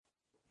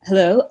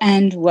Hello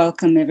and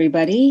welcome,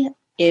 everybody.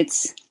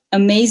 It's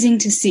amazing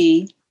to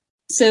see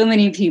so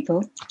many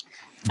people.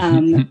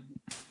 And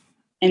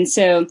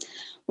so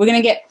we're going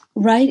to get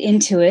right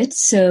into it.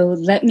 So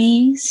let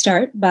me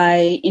start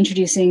by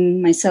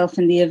introducing myself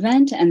and the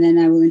event, and then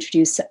I will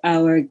introduce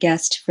our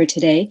guest for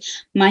today.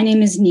 My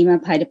name is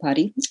Nima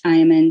Paidapati. I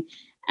am an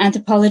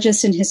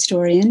anthropologist and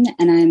historian,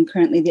 and I am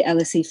currently the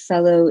LSE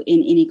Fellow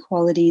in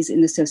Inequalities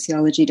in the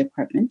Sociology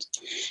Department.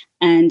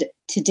 And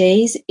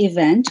today's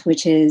event,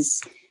 which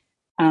is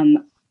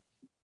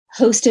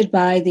hosted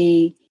by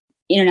the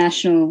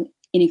International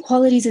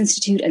Inequalities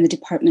Institute and the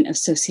Department of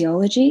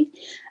Sociology,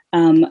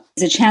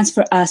 is a chance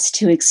for us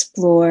to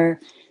explore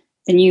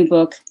the new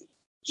book,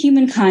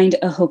 Humankind,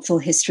 A Hopeful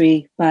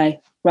History by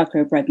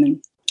Rutger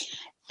Bregman.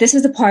 This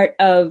is the part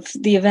of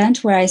the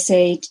event where I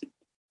say,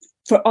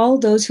 for all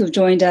those who have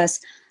joined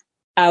us,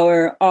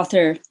 our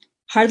author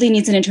hardly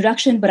needs an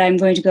introduction, but I'm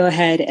going to go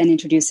ahead and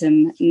introduce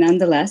him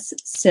nonetheless.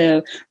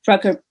 So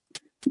Rutger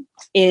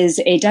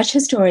is a Dutch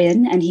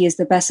historian, and he is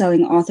the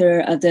best-selling author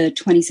of the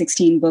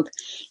 2016 book,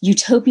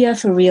 Utopia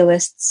for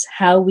Realists,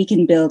 How We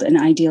Can Build an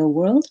Ideal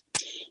World.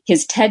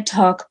 His TED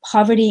Talk,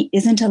 Poverty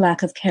Isn't a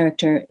Lack of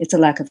Character, It's a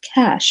Lack of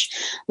Cash,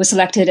 was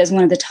selected as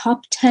one of the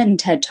top 10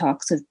 TED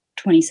Talks of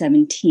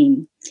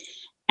 2017.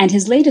 And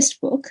his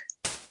latest book,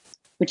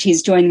 which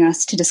he's joining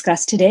us to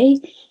discuss today,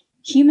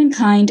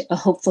 Humankind, A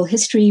Hopeful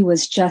History,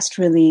 was just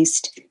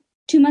released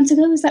 2 months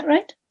ago. Is that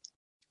right?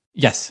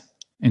 Yes,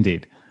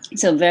 indeed.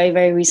 So very,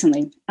 very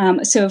recently.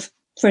 So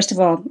first of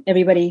all,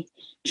 everybody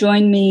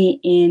join me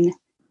in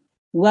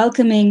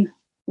welcoming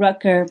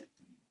Rutger,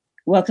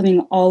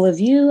 welcoming all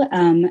of you.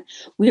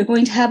 We are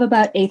going to have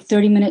about a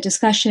 30-minute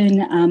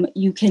discussion.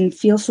 You can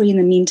feel free in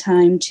the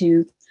meantime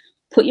to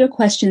put your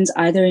questions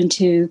either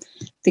into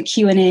the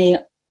Q&A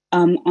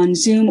on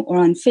Zoom or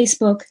on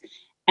Facebook,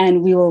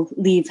 and we will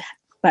leave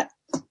about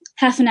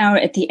half an hour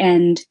at the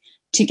end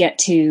to get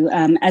to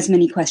as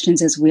many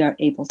questions as we are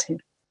able to.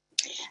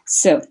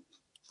 So,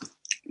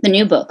 the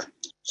new book,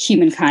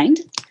 Humankind,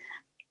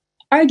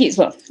 argues,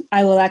 well,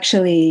 I will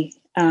actually,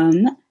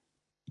 give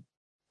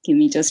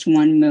me just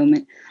one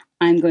moment.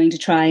 I'm going to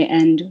try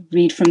and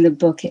read from the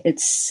book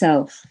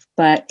itself.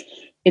 But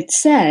it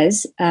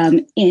says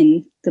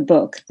in the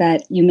book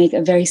that you make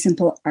a very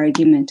simple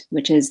argument,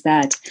 which is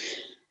that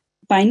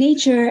by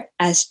nature,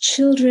 as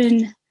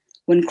children,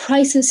 when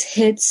crisis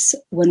hits,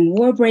 when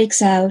war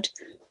breaks out,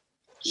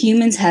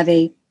 humans have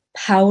a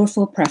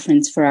powerful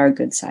preference for our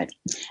good side.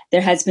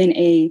 There has been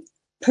a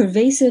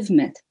pervasive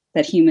myth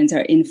that humans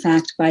are, in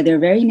fact, by their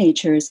very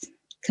natures,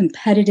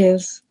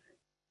 competitive,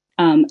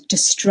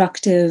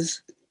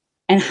 destructive,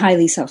 and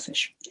highly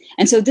selfish.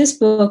 And so this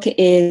book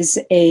is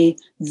a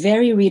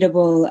very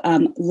readable,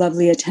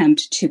 lovely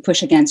attempt to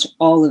push against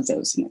all of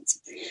those myths.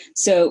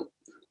 So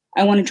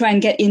I want to try and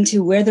get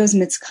into where those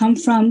myths come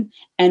from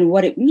and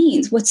what it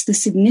means. What's the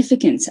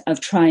significance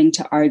of trying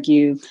to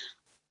argue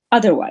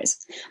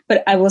otherwise?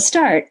 But I will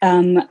start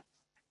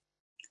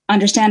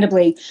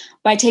understandably,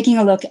 by taking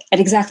a look at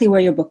exactly where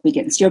your book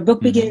begins. Your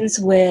book begins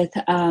with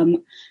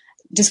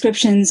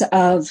descriptions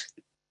of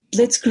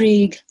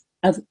Blitzkrieg,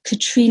 of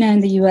Katrina in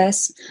the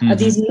US, of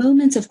these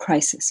moments of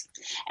crisis.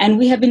 And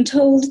we have been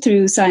told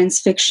through science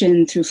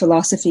fiction, through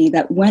philosophy,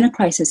 that when a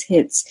crisis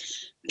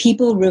hits,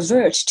 people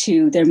revert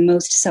to their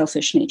most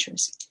selfish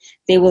natures.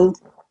 They will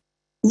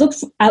look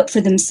out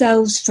for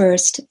themselves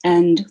first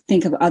and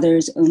think of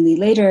others only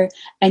later.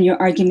 And your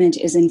argument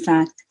is, in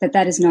fact, that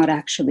that is not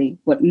actually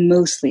what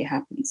mostly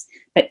happens.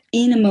 That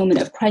in a moment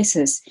of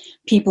crisis,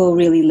 people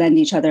really lend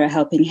each other a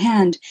helping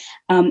hand.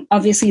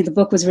 Obviously, the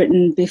book was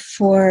written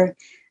before,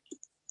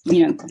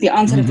 the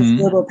onset of this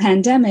global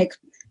pandemic.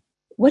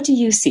 What do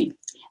you see?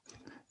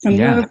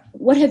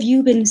 What have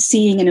you been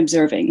seeing and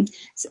observing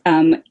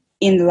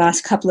in the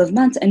last couple of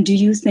months? And do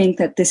you think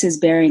that this is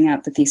bearing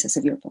out the thesis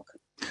of your book?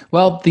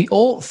 Well, the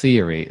old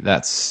theory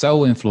that's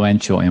so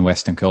influential in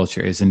Western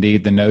culture is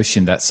indeed the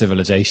notion that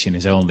civilization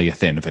is only a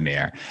thin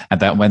veneer, and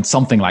that when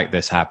something like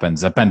this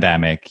happens, a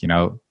pandemic,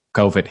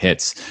 COVID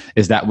hits,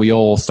 is that we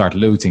all start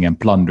looting and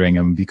plundering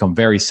and become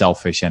very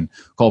selfish, and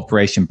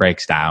cooperation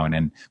breaks down,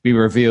 and we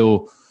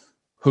reveal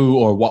who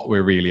or what we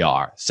really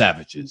are: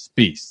 savages,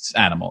 beasts,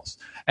 animals.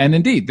 And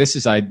indeed,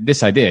 this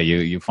idea,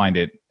 you find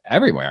it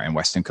everywhere in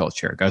Western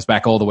culture. It goes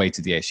back all the way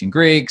to the ancient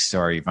Greeks,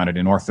 or you find it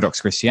in Orthodox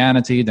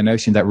Christianity, the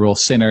notion that we're all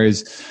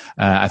sinners.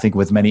 I think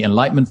with many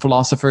Enlightenment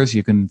philosophers,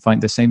 you can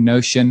find the same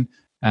notion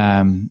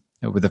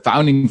with the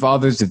founding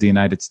fathers of the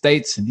United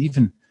States. And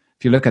even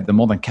if you look at the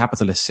modern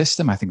capitalist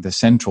system, I think the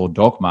central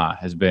dogma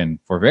has been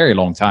for a very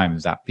long time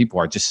is that people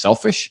are just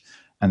selfish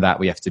and that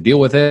we have to deal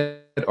with it,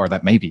 or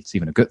that maybe it's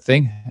even a good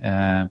thing,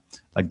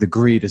 like the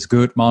greed is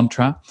good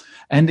mantra.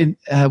 And in,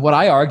 what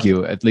I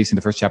argue, at least in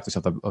the first chapters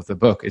of the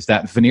book, is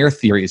that veneer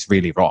theory is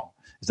really wrong.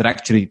 Is that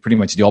actually pretty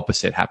much the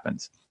opposite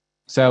happens.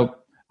 So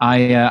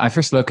I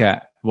first look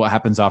at what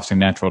happens after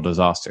natural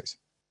disasters.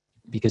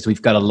 because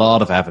we've got a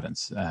lot of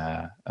evidence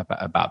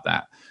about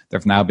that. There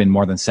have now been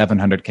more than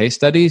 700 case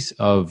studies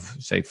of,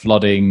 say,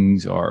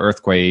 floodings or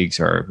earthquakes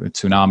or a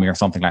tsunami or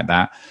something like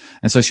that.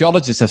 And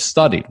sociologists have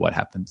studied what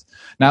happens.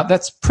 Now,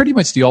 that's pretty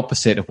much the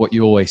opposite of what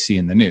you always see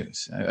in the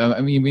news. I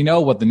mean, we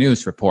know what the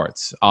news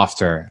reports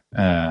after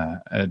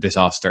a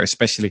disaster,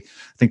 especially,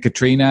 I think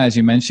Katrina, as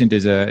you mentioned,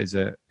 is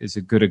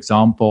a good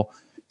example.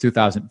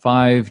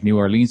 2005, New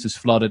Orleans was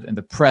flooded, and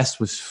the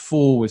press was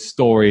full with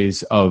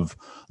stories of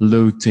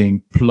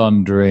looting,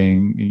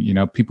 plundering,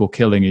 people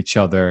killing each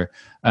other,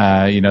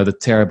 the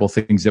terrible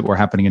things that were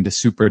happening in the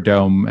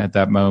Superdome at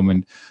that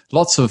moment.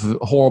 Lots of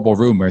horrible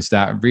rumors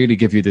that really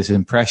give you this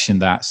impression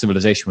that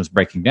civilization was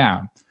breaking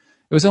down.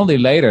 It was only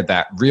later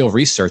that real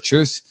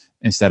researchers,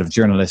 instead of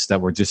journalists that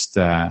were just,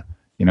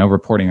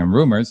 reporting on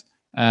rumors,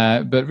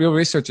 but real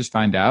researchers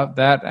find out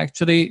that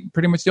actually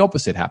pretty much the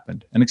opposite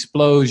happened. An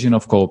explosion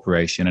of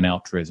cooperation and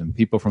altruism.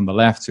 People from the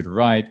left to the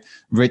right,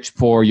 rich,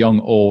 poor, young,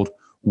 old,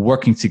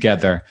 working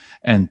together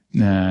and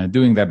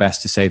doing their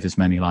best to save as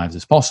many lives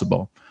as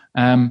possible.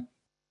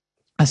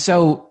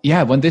 So,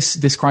 when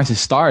this crisis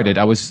started,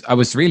 I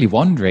was really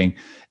wondering,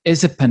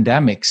 is a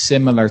pandemic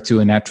similar to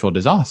a natural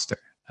disaster?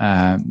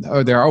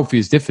 There are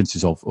obvious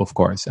differences, of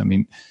course. I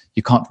mean,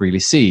 you can't really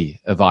see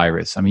a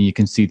virus. I mean, you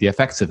can see the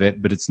effects of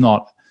it, but it's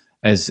not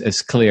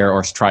as clear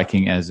or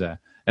striking as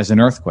an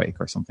earthquake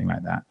or something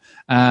like that.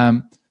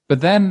 But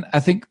then I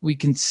think we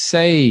can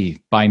say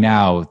by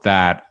now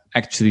that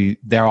actually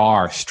there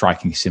are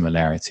striking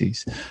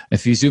similarities.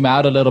 If you zoom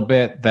out a little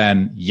bit,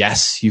 then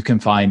yes, you can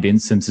find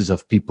instances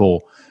of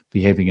people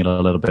behaving in a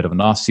little bit of a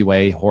nasty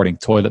way, hoarding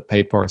toilet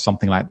paper or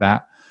something like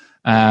that.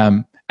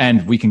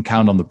 And we can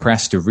count on the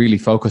press to really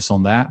focus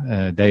on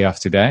that day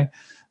after day.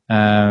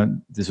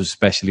 This was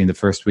especially in the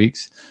first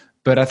weeks.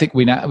 But I think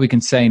we can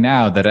say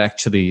now that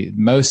actually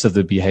most of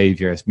the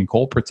behavior has been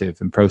cooperative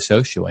and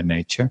pro-social in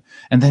nature.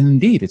 And then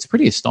indeed, it's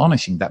pretty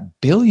astonishing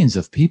that billions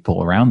of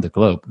people around the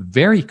globe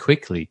very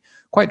quickly,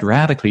 quite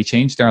radically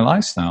changed their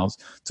lifestyles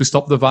to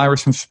stop the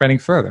virus from spreading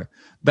further.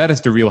 That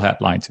is the real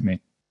headline to me.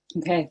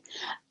 Okay.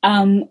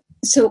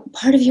 So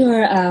part of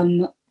your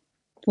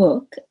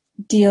book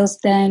deals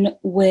then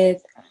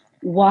with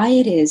why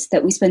it is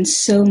that we spend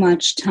so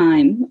much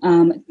time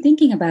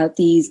thinking about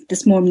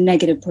this more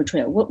negative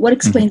portrayal. What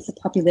explains the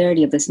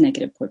popularity of this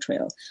negative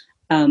portrayal?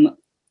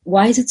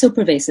 Why is it so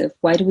pervasive?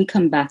 Why do we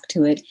come back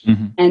to it?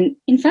 Mm-hmm. And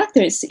in fact,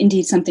 there's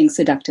indeed something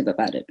seductive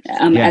about it.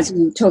 As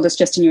you told us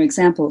just in your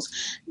examples,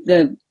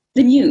 the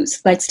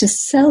news likes to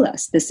sell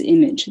us this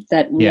image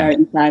that we are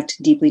in fact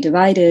deeply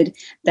divided,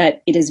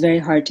 that it is very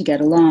hard to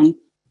get along.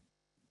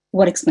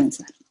 What explains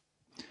that?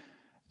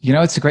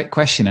 It's a great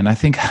question. And I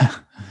think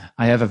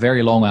I have a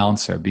very long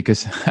answer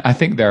because I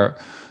think there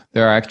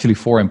are actually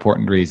four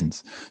important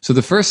reasons. So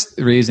the first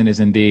reason is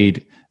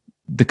indeed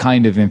the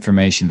kind of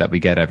information that we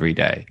get every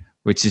day,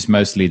 which is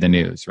mostly the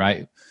news,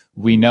 right?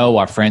 We know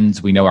our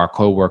friends, we know our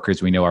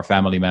coworkers, we know our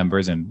family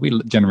members, and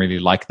we generally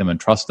like them and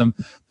trust them.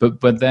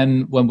 But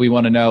then when we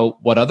want to know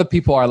what other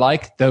people are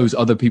like, those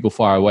other people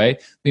far away,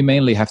 we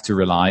mainly have to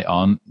rely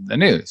on the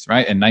news,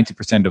 right? And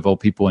 90% of all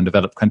people in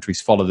developed countries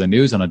follow the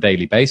news on a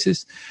daily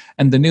basis.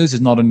 And the news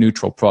is not a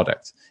neutral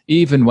product.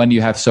 Even when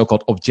you have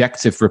so-called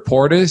objective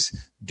reporters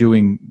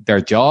doing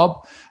their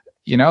job,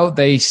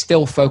 they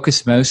still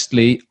focus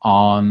mostly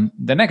on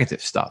the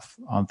negative stuff,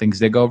 on things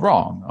that go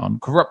wrong, on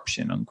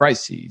corruption, on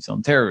crises,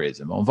 on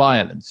terrorism, on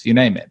violence, you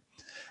name it.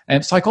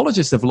 And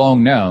psychologists have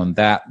long known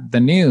that the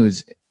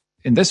news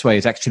in this way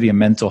is actually a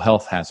mental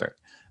health hazard.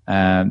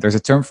 There's a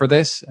term for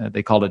this.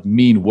 They call it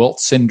mean world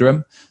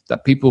syndrome,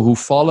 that people who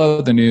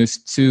follow the news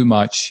too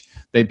much,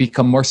 they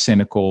become more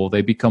cynical,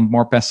 they become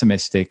more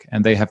pessimistic,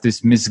 and they have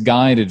this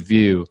misguided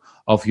view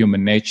of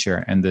human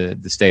nature and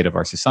the state of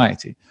our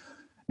society.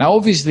 Now,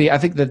 obviously, I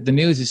think that the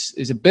news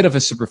is a bit of a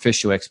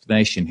superficial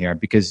explanation here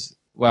because,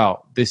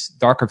 well, this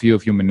darker view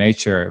of human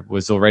nature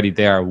was already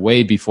there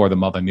way before the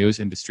modern news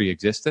industry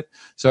existed.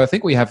 So I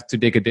think we have to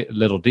dig a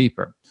little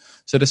deeper.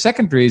 So the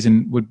second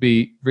reason would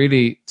be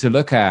really to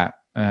look at,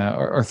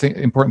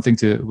 important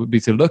thing would be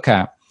to look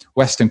at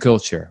Western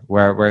culture,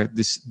 where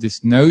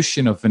this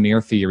notion of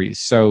veneer theory is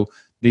so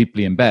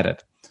deeply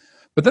embedded.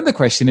 But then the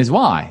question is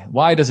why?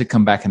 Why does it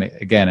come back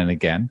again and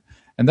again?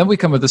 And then we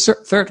come with the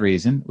third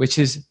reason, which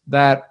is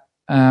that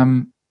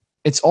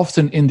it's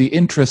often in the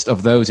interest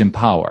of those in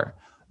power.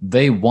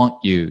 They want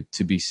you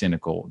to be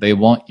cynical. They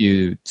want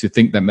you to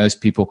think that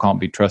most people can't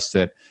be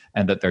trusted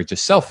and that they're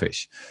just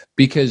selfish.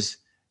 Because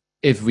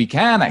if we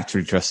can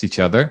actually trust each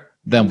other,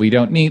 then we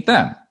don't need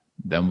them.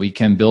 Then we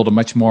can build a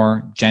much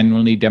more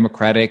genuinely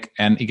democratic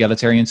and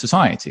egalitarian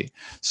society.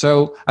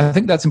 So I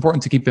think that's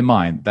important to keep in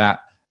mind, that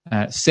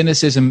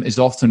cynicism is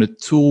often a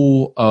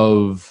tool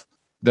of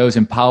those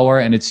in power,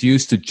 and it's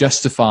used to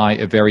justify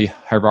a very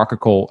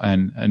hierarchical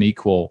and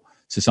unequal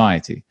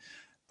society.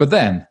 But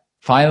then,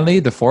 finally,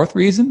 the fourth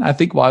reason, I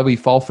think why we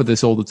fall for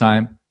this all the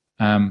time,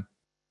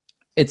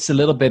 it's a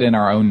little bit in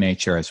our own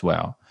nature as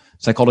well.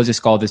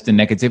 Psychologists call this the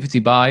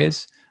negativity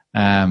bias.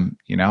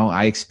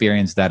 I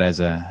experienced that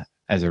as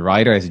a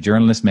writer, as a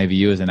journalist, maybe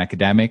you as an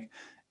academic,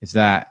 is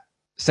that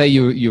say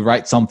you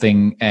write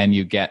something and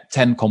you get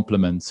 10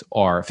 compliments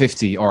or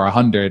 50 or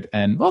 100,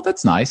 and well,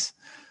 that's nice.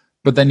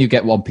 But then you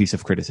get one piece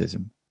of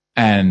criticism,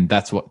 and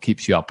that's what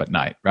keeps you up at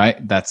night,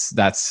 right?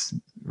 That's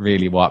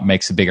really what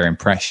makes a bigger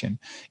impression.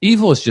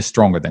 Evil is just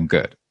stronger than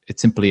good. It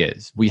simply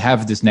is. We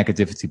have this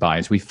negativity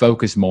bias. We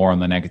focus more on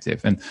the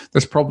negative. And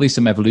there's probably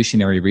some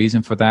evolutionary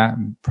reason for that.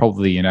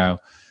 Probably,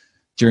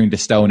 during the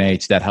Stone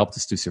Age that helped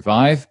us to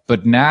survive.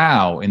 But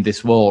now in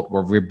this world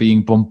where we're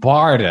being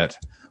bombarded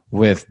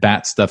with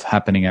bad stuff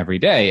happening every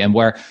day, and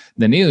where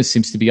the news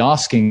seems to be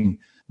asking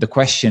the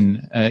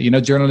question,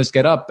 journalists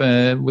get up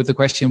with the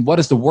question, what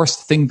is the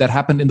worst thing that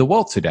happened in the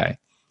world today?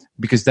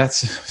 Because that's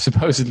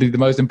supposedly the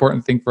most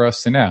important thing for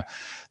us to know.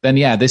 Then,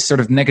 yeah, this sort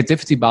of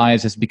negativity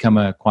bias has become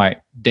a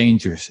quite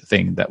dangerous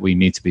thing that we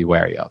need to be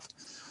wary of.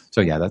 So,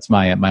 yeah, that's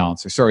my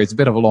answer. Sorry, it's a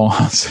bit of a long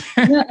answer.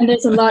 Yeah, and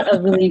there's a lot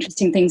of really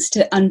interesting things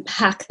to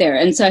unpack there.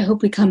 And so I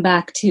hope we come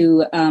back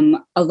to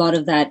a lot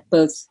of that,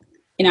 both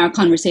in our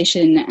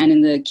conversation and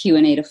in the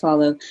Q&A to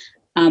follow.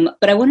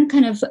 But I want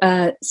to kind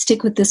of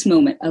stick with this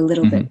moment a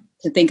little bit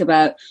to think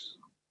about,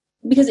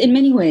 because in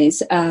many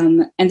ways,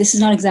 and this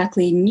is not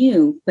exactly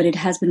new, but it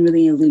has been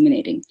really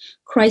illuminating.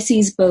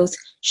 Crises both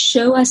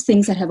show us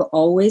things that have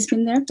always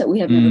been there that we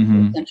have never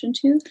paid attention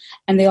to,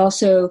 and they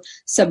also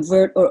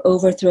subvert or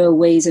overthrow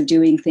ways of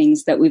doing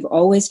things that we've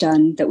always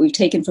done, that we've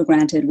taken for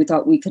granted, we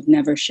thought we could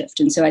never shift.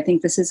 And so I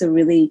think this is a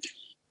really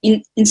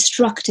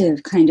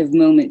instructive kind of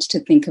moment to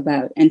think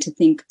about and to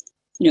think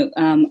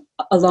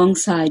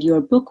alongside your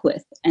book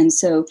with. And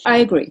so I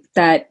agree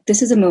that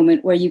this is a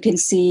moment where you can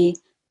see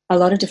a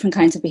lot of different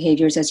kinds of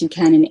behaviors, as you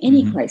can in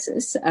any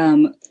crisis,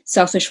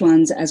 selfish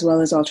ones as well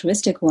as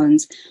altruistic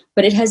ones.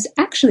 But it has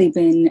actually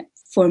been,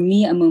 for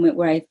me, a moment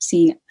where I've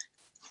seen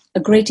a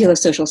great deal of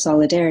social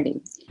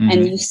solidarity.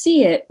 And you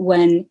see it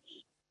when,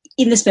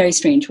 in this very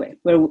strange way,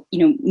 where,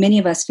 many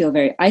of us feel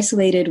very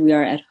isolated. We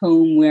are at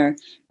home, we're,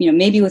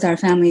 maybe with our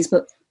families,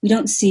 but we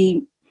don't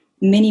see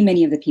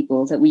many of the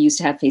people that we used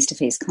to have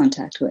face-to-face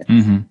contact with.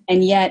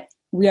 And yet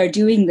we are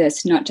doing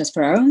this not just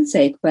for our own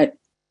sake, but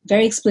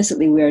very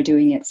explicitly we are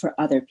doing it for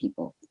other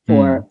people,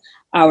 for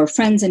our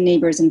friends and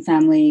neighbors and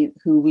family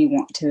who we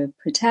want to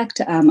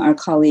protect, our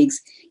colleagues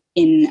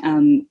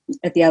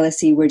at the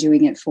LSE. We're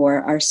doing it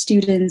for our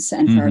students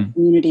and for our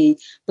community,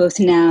 both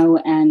now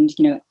and,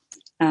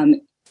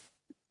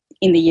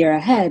 in the year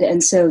ahead.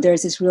 And so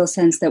there's this real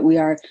sense that we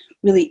are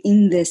really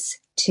in this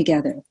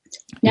together.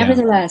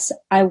 Nevertheless,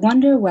 I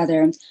wonder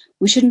whether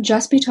we shouldn't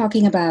just be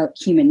talking about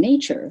human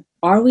nature.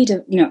 Are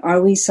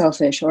we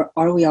selfish or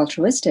are we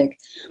altruistic?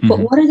 But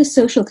what are the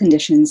social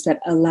conditions that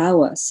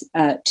allow us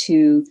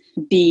to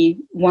be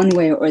one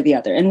way or the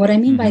other? And what I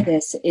mean by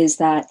this is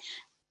that,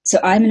 so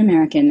I'm an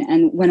American,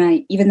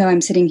 and even though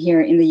I'm sitting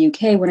here in the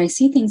UK, when I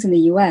see things in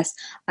the US,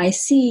 I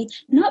see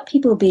not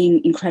people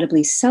being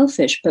incredibly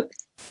selfish, but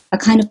a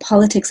kind of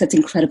politics that's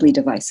incredibly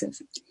divisive.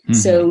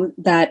 So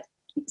that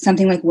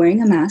something like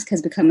wearing a mask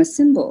has become a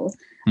symbol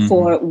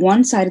for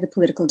one side of the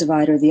political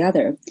divide or the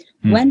other.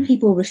 When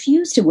people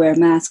refuse to wear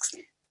masks,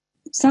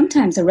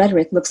 sometimes the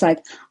rhetoric looks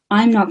like,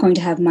 I'm not going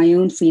to have my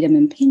own freedom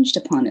impinged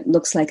upon. It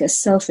looks like a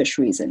selfish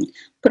reason.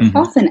 But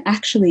often,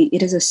 actually,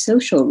 it is a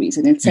social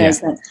reason. It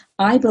says that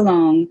I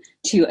belong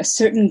to a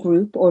certain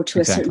group or to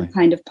a certain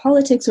kind of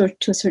politics or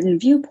to a certain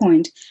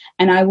viewpoint,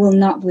 and I will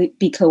not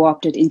be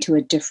co-opted into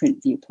a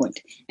different viewpoint.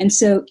 And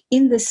so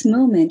in this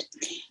moment,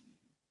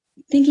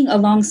 thinking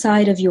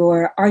alongside of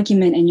your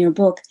argument and your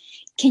book,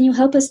 can you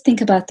help us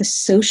think about the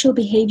social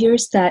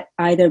behaviors that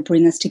either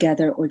bring us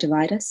together or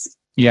divide us?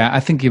 Yeah, I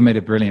think you made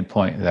a brilliant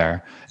point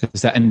there.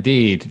 Is that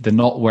indeed the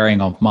not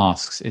wearing of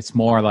masks? It's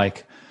more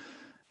like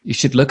you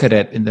should look at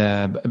it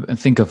and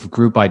think of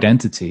group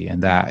identity,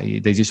 and that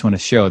they just want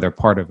to show they're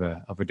part of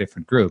a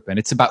different group, and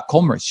it's about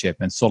comradeship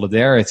and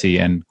solidarity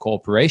and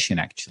cooperation,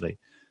 actually,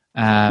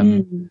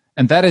 and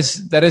that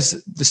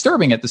is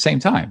disturbing at the same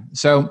time.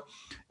 So,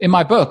 in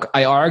my book,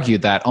 I argue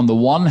that on the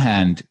one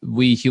hand,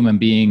 we human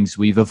beings,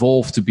 we've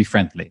evolved to be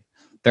friendly.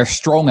 There's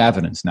strong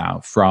evidence now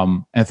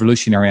from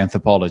evolutionary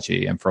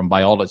anthropology and from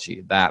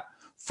biology that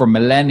for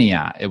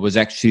millennia, it was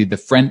actually the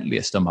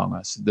friendliest among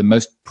us, the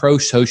most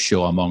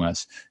pro-social among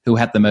us, who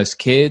had the most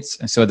kids,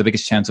 and so had the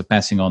biggest chance of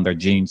passing on their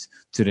genes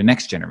to the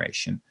next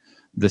generation.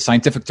 The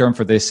scientific term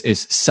for this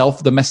is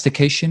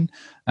self-domestication.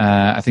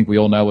 I think we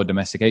all know what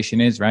domestication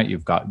is, right?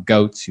 You've got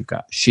goats, you've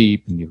got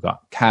sheep, and you've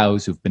got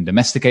cows who've been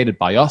domesticated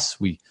by us.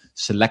 We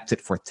selected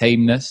for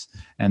tameness,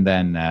 and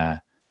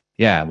then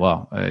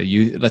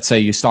let's say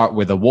you start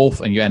with a wolf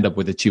and you end up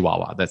with a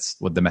chihuahua. That's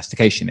what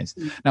domestication is.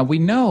 Now, we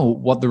know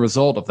what the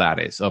result of that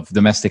is, of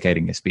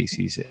domesticating a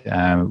species.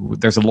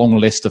 There's a long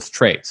list of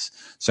traits.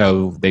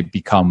 So they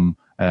become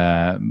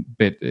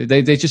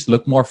they just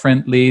look more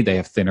friendly. They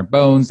have thinner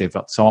bones. They've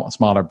got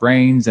smaller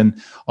brains.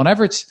 And on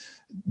average,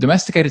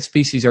 domesticated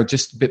species are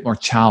just a bit more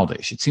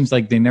childish. It seems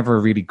like they never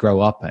really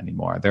grow up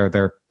anymore.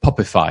 They're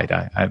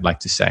puppified, I'd like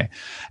to say.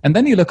 And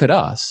then you look at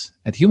us,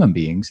 at human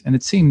beings, and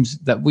it seems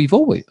that we've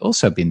always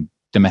also been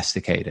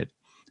domesticated.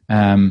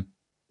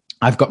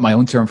 I've got my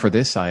own term for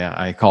this.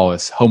 I call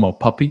this homo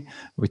puppy,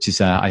 which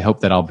is, I hope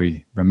that I'll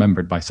be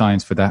remembered by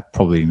science for that.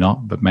 Probably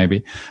not, but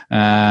maybe.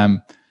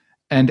 And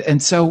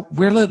so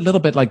we're a little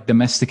bit like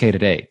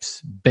domesticated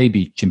apes,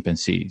 baby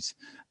chimpanzees.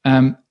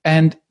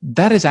 And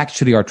that is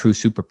actually our true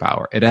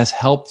superpower. It has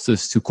helped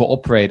us to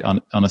cooperate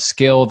on a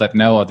scale that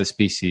no other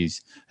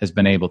species has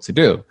been able to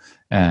do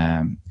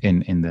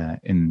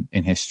in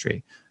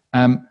history.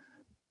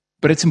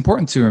 But it's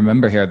important to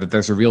remember here that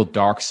there's a real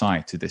dark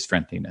side to this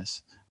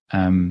friendliness.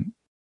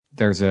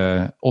 There's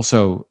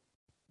also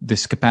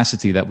this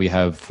capacity that we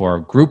have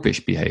for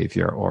groupish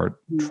behavior or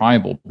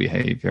tribal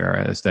behavior,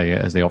 as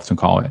they often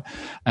call it,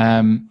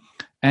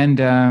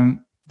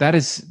 that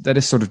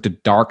is sort of the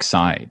dark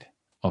side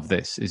of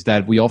this. Is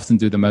that we often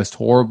do the most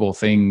horrible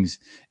things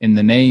in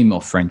the name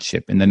of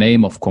friendship, in the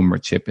name of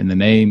comradeship, in the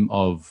name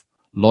of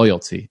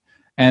loyalty.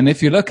 And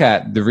if you look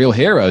at the real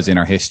heroes in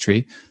our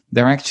history,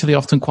 they're actually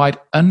often quite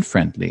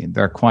unfriendly.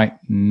 They're quite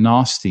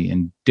nasty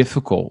and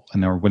difficult,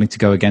 and they're willing to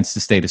go against the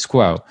status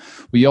quo.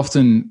 We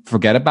often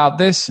forget about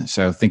this.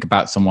 So think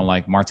about someone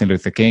like Martin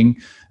Luther King,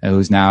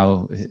 who's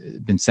now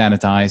been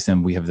sanitized,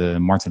 and we have the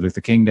Martin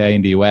Luther King Day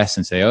in the US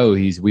and say, oh,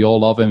 we all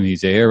love him,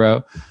 he's a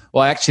hero.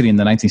 Well, actually, in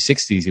the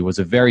 1960s, he was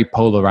a very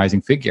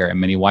polarizing figure, and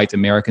many white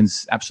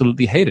Americans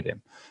absolutely hated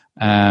him.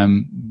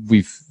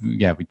 They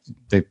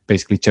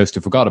basically chose to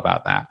forget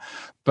about that.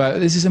 But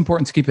this is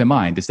important to keep in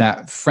mind, is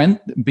that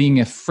being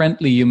a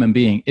friendly human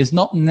being is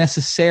not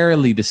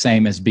necessarily the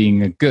same as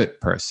being a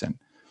good person.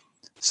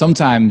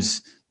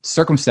 Sometimes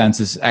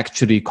circumstances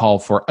actually call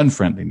for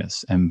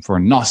unfriendliness and for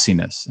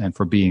nastiness and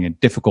for being a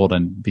difficult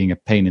and being a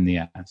pain in the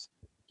ass.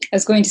 I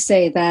was going to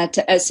say that,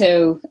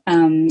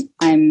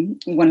 I'm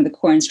one of the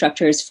core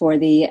instructors for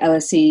the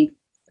LSE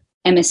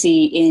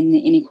MSc in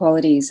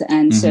Inequalities.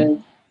 And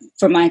so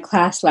for my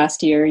class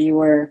last year, you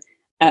were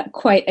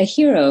quite a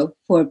hero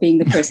for being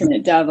the person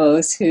at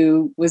Davos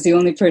who was the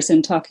only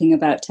person talking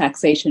about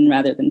taxation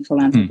rather than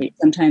philanthropy.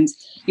 Sometimes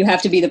you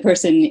have to be the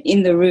person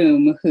in the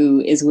room who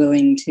is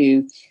willing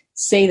to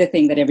say the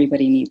thing that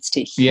everybody needs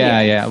to hear.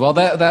 Yeah. Well,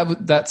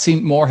 that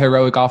seemed more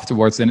heroic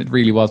afterwards than it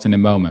really was in the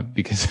moment,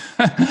 because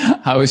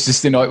I was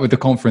just annoyed with the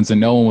conference and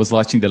no one was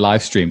watching the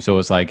live stream. So it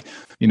was like,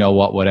 you know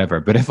what, whatever.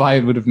 But if I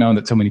would have known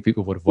that so many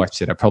people would have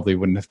watched it, I probably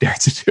wouldn't have dared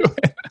to do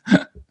it.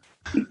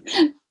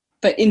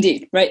 But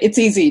indeed, right? It's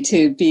easy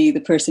to be the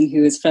person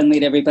who is friendly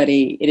to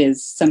everybody. It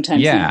is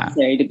sometimes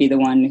necessary to be the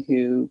one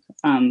who,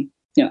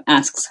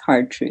 asks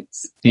hard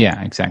truths.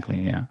 Yeah,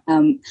 exactly. Yeah.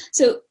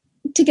 So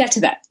to get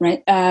to that,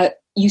 right?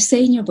 You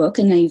say in your book,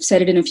 and you've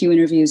said it in a few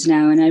interviews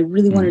now, and I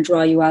really want to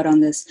draw you out on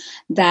this,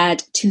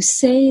 that to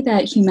say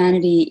that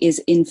humanity is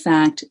in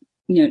fact,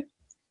 that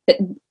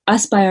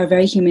us by our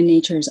very human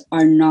natures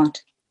are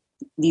not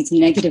these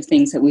negative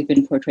things that we've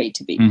been portrayed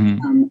to be.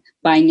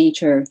 By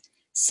nature,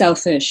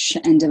 selfish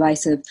and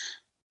divisive,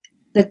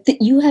 that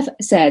you have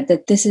said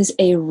that this is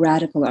a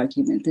radical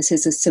argument. This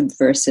is a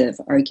subversive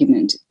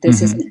argument.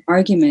 This is an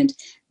argument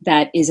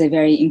that is a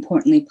very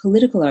importantly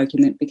political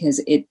argument,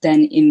 because it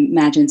then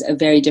imagines a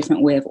very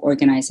different way of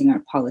organizing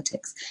our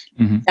politics.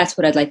 That's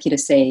what I'd like you to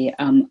say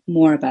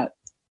more about.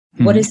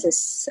 What is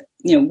this,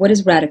 what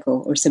is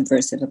radical or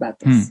subversive about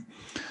this?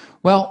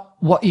 Well,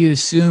 what you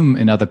assume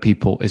in other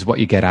people is what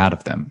you get out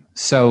of them.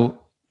 So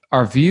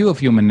our view of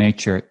human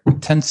nature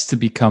tends to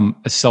become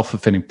a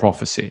self-fulfilling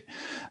prophecy.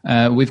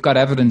 We've got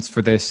evidence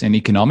for this in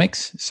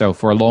economics. So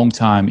for a long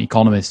time,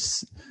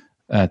 economists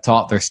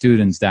taught their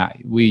students that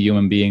we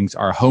human beings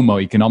are homo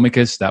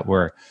economicus, that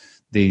we're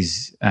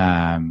these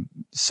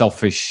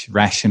selfish,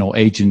 rational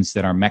agents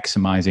that are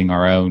maximizing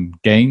our own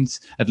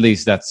gains. At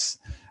least that's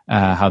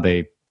how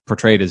they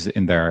portrayed us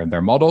in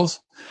their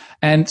models.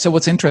 And so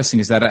what's interesting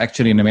is that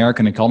actually an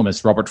American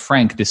economist, Robert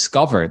Frank,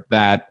 discovered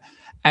that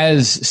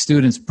as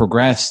students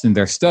progressed in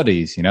their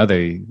studies,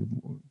 they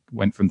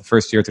went from the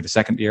first year to the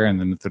second year and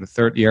then to the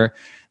third year,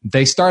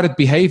 they started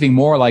behaving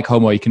more like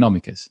homo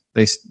economicus.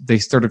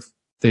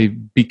 They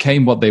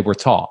became what they were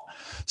taught.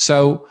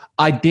 So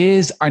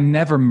ideas are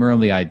never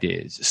merely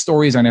ideas.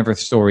 Stories are never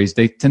stories.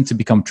 They tend to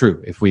become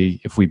true if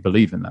we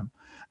believe in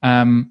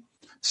them.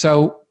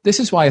 So this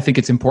is why I think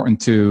it's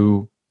important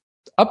to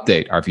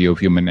update our view of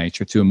human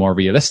nature to a more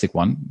realistic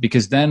one,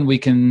 because then we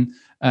can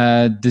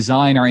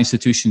design our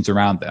institutions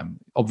around them.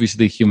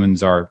 Obviously,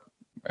 humans are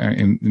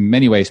in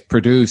many ways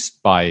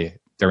produced by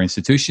their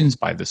institutions,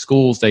 by the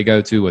schools they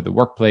go to, or the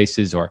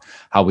workplaces, or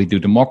how we do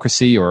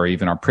democracy, or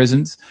even our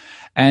prisons.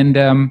 And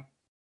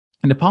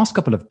in the past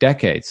couple of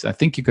decades, I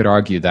think you could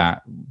argue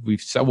that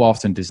we've so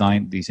often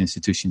designed these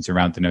institutions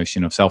around the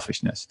notion of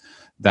selfishness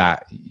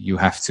that you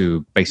have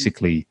to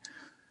basically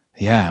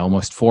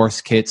almost force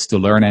kids to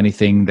learn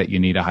anything, that you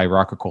need a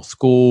hierarchical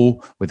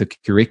school with a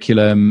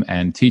curriculum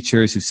and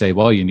teachers who say,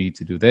 well, you need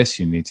to do this,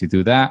 you need to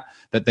do that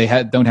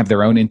they don't have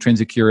their own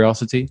intrinsic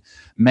curiosity.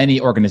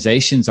 Many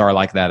organizations are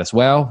like that as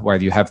well, where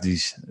you have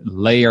these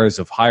layers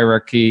of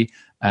hierarchy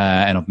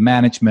and of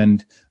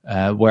management,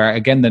 where,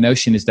 again, the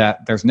notion is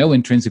that there's no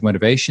intrinsic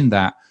motivation,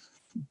 that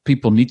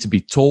people need to be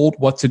told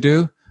what to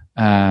do.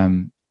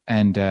 I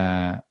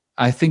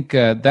think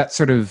that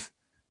sort of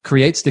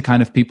creates the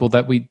kind of people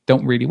that we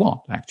don't really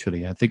want,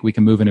 actually. I think we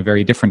can move in a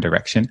very different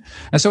direction.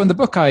 And so in the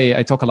book,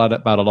 I talk a lot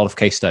about a lot of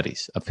case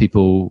studies of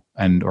people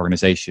and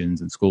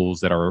organizations and schools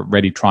that are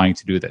already trying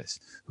to do this,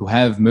 who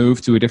have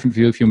moved to a different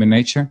view of human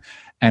nature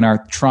and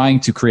are trying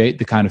to create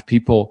the kind of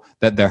people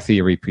that their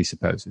theory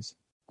presupposes.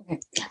 Okay.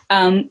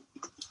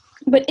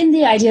 But in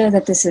the idea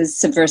that this is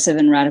subversive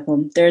and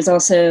radical, there's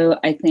also,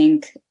 I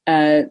think,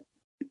 the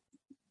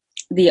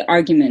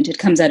argument, it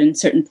comes out in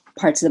certain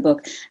parts of the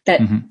book,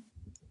 that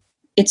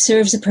it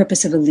serves the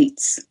purpose of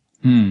elites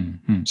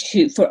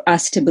for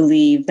us to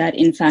believe that,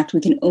 in fact,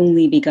 we can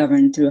only be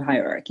governed through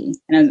hierarchy.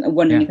 And I'm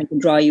wondering if I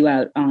could draw you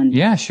out on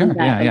sure.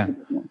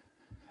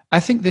 I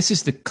think this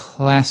is the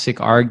classic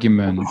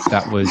argument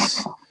that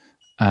was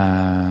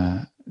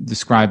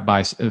described by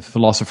a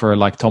philosopher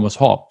like Thomas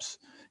Hobbes.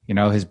 You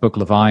know, his book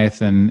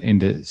Leviathan in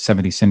the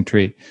 17th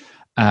century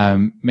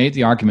made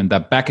the argument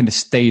that back in the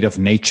state of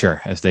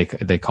nature, as they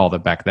called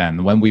it back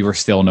then, when we were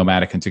still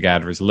nomadic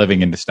hunter-gatherers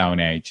living in the Stone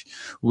Age,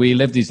 we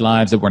lived these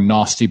lives that were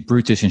nasty,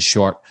 brutish, and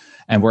short,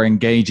 and were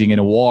engaging in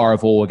a war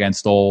of all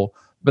against all.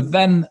 But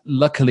then,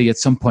 luckily, at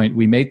some point,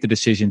 we made the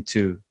decision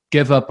to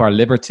give up our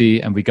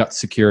liberty, and we got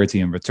security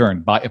in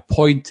return by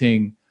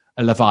appointing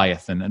a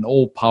Leviathan, an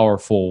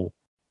all-powerful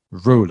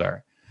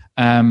ruler.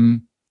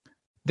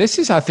 This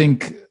is, I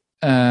think,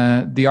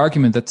 the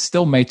argument that's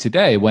still made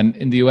today when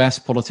in the US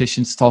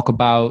politicians talk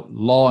about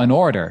law and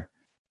order,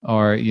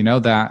 or, you know,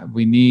 that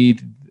we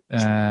need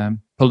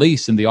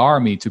police and the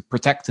army to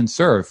protect and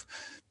serve,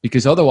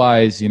 because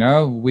otherwise, you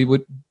know, we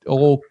would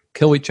all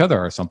kill each other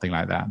or something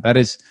like that. That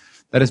is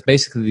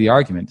basically the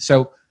argument.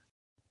 So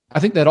I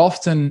think that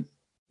often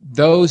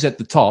those at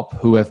the top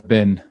who have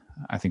been,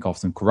 I think,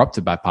 often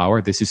corrupted by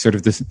power, this is sort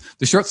of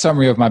the short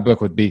summary of my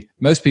book would be,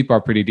 most people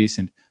are pretty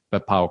decent,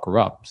 but power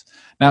corrupts.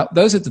 Now,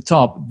 those at the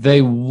top,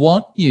 they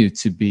want you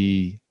to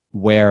be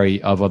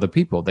wary of other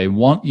people. They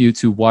want you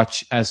to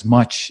watch as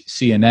much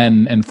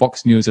CNN and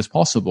Fox News as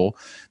possible,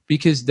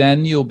 because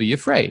then you'll be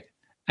afraid.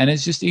 And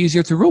it's just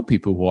easier to rule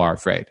people who are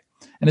afraid.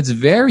 And it's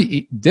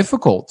very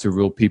difficult to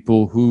rule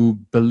people who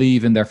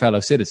believe in their fellow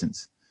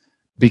citizens,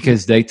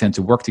 because they tend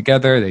to work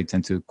together, they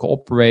tend to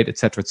cooperate, et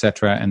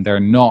cetera, and they're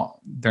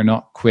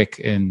not quick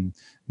in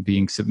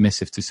being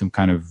submissive to some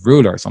kind of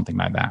ruler or something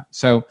like that.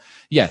 So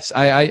yes,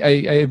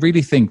 I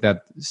really think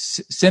that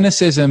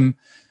cynicism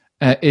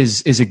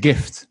is a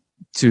gift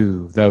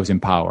to those in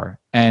power,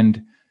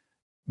 and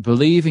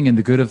believing in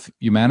the good of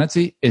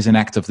humanity is an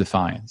act of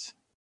defiance.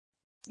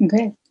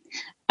 Okay.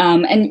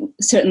 And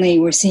certainly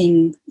we're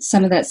seeing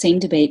some of that same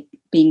debate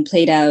being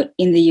played out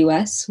in the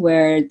US,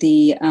 where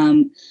the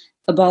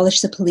abolish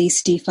the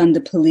police, defund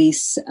the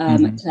police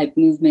type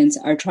movements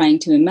are trying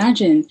to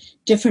imagine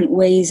different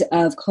ways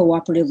of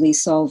cooperatively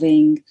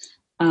solving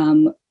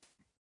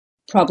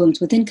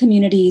problems within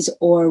communities,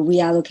 or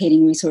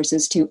reallocating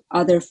resources to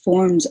other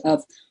forms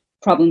of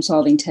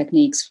problem-solving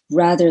techniques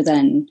rather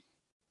than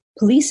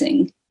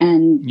policing.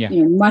 And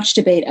much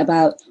debate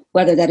about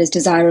whether that is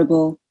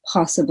desirable,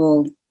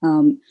 possible.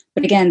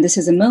 But again, this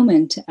is a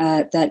moment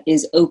that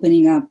is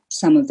opening up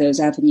some of those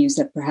avenues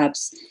that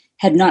perhaps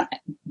had not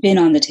been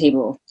on the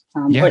table,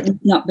 or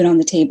not been on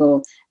the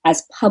table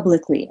as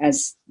publicly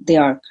as they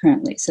are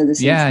currently. So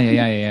this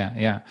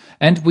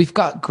and we've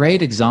got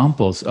great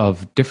examples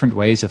of different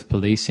ways of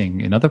policing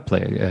in other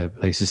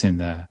places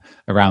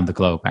around the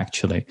globe,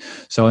 actually.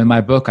 So in my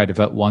book, I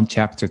devote one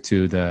chapter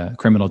to the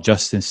criminal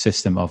justice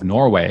system of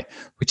Norway,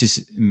 which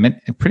is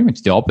pretty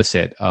much the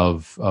opposite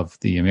of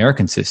the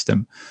American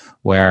system,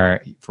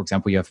 where, for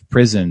example, you have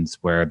prisons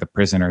where the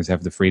prisoners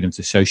have the freedom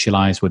to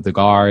socialize with the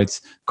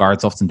guards.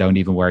 Guards often don't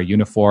even wear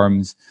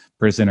uniforms.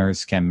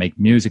 Prisoners can make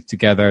music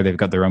together. They've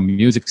got their own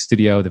music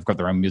studio. They've got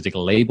their own music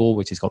label,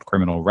 which is called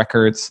Criminal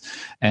Records.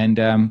 And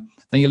then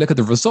you look at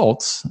the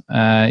results.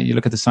 You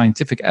look at the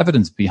scientific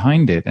evidence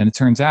behind it. And it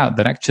turns out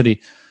that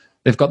actually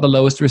they've got the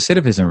lowest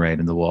recidivism rate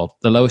in the world,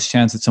 the lowest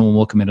chance that someone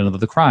will commit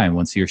another crime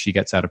once he or she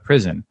gets out of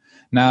prison.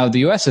 Now, the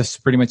US is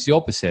pretty much the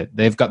opposite.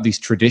 They've got these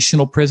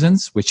traditional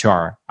prisons, which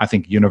are, I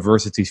think,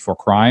 universities for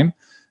crime.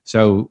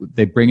 So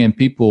they bring in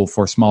people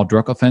for small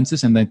drug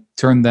offenses and they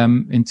turn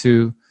them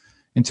into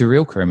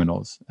real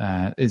criminals.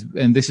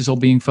 And this is all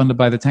being funded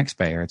by the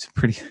taxpayer. It's a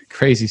pretty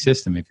crazy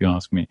system, if you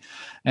ask me.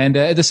 And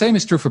the same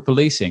is true for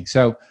policing.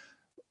 So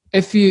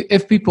if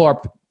people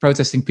are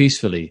protesting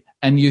peacefully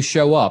and you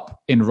show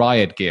up in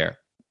riot gear,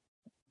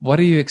 what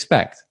do you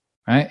expect?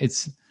 Right?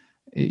 It's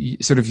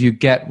sort of you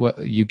get what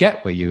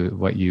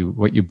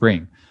you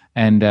bring.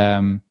 And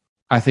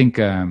I think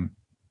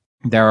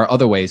there are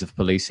other ways of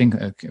policing,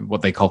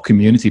 what they call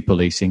community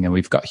policing, and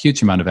we've got a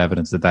huge amount of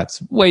evidence that that's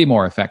way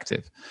more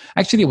effective.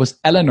 Actually, it was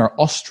Elinor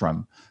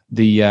Ostrom,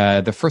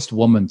 the first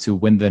woman to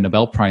win the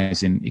Nobel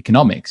Prize in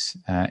economics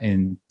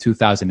in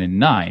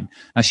 2009.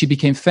 Now, she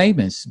became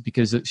famous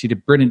because she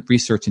did brilliant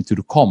research into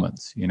the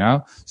commons,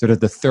 sort of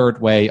the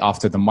third way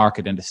after the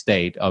market and the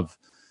state of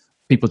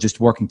people just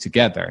working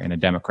together in a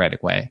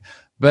democratic way.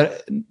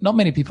 But not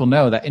many people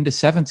know that in the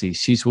 70s,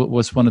 she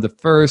was one of the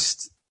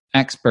first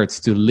experts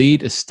to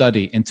lead a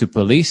study into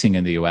policing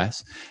in the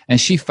US.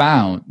 And she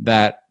found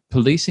that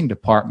policing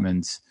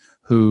departments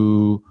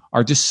who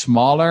are just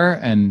smaller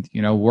and,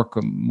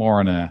 work more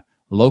on a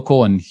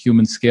local and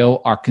human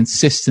scale are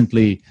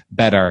consistently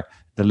better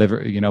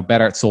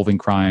better at solving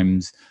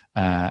crimes,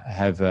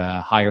 have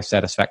a higher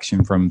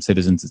satisfaction from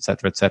citizens, et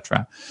cetera, et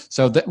cetera.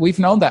 So we've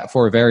known that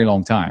for a very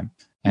long time.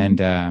 And,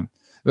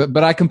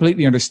 but I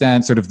completely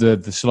understand sort of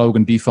the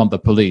slogan, defund the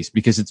police,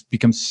 because it's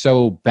become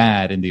so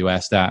bad in the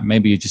US that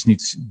maybe you just need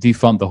to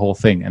defund the whole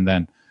thing and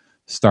then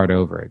start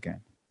over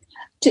again.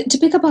 To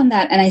pick up on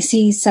that, and I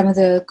see some of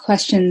the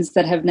questions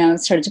that have now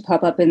started to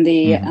pop up in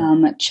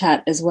the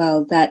chat as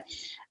well, that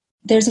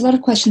there's a lot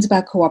of questions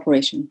about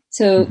cooperation.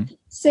 So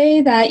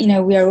say that,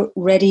 we are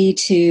ready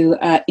to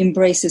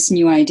embrace this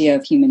new idea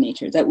of human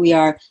nature, that we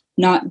are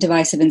not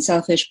divisive and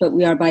selfish, but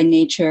we are by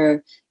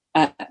nature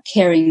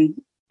caring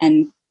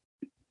and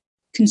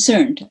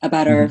concerned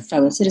about our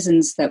fellow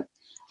citizens, that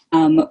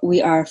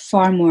we are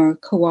far more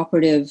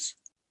cooperative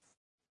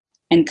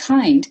and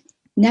kind.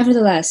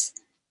 Nevertheless,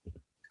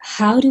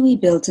 how do we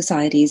build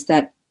societies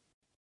that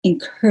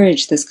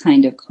encourage this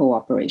kind of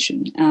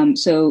cooperation?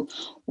 So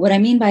what I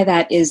mean by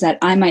that is that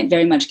I might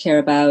very much care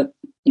about,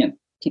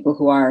 people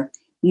who are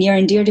near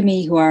and dear to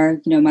me, who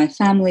are, my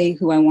family,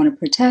 who I want to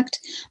protect.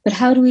 But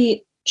how do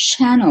we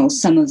channel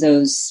some of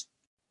those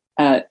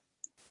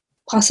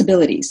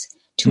possibilities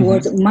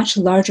towards much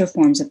larger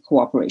forms of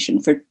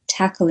cooperation for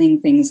tackling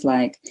things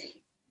like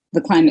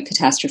the climate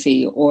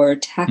catastrophe, or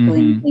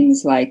tackling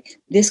things like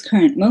this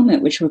current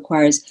moment, which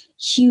requires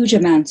huge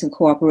amounts of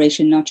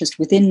cooperation, not just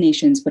within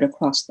nations, but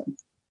across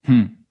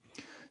them?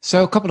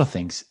 So a couple of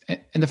things.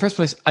 In the first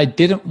place, I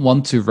didn't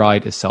want to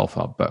write a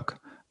self-help book.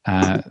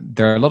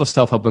 There are a lot of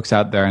self-help books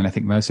out there, and I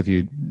think most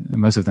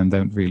of them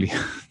don't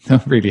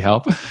really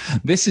help.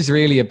 This is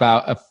really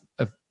about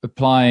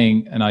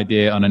applying an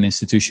idea on an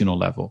institutional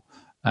level.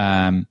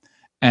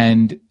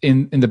 And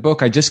in the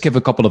book, I just give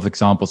a couple of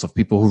examples of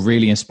people who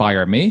really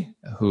inspire me,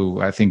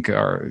 who I think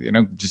are,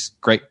 just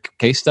great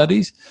case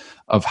studies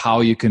of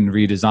how you can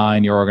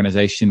redesign your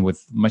organization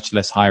with much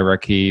less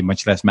hierarchy,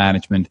 much less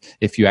management,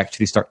 if you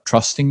actually start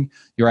trusting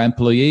your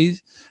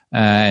employees.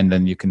 And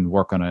then you can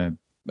work on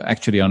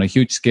a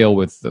huge scale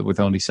with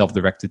only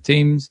self-directed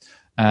teams.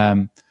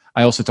 I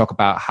also talk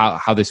about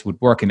how this would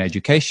work in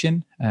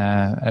education,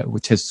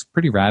 which has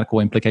pretty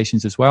radical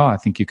implications as well. I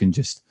think you can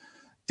just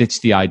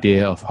ditch the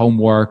idea of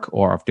homework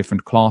or of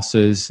different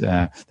classes,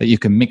 that you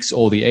can mix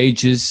all the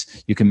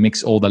ages, you can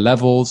mix all the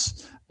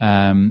levels,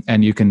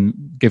 and you can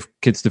give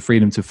kids the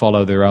freedom to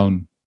follow their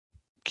own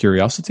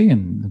curiosity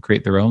and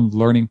create their own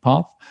learning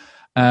path.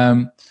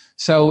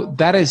 So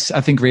that is,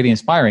 I think, really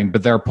inspiring,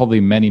 but there are probably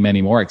many,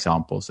 many more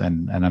examples,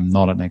 and I'm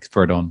not an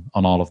expert on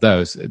all of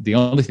those. The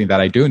only thing that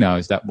I do know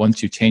is that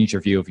once you change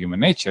your view of human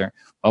nature,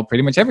 well,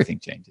 pretty much everything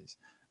changes.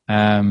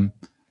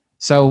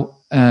 So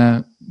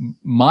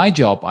my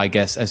job, I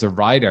guess, as a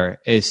writer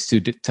is to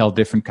tell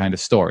different kind of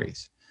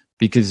stories,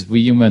 because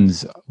we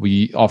humans,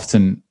 we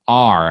often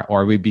are,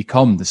 or we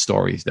become the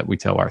stories that we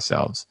tell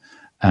ourselves.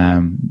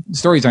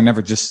 Stories are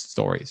never just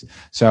stories.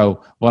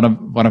 So one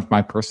of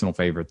my personal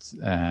favorite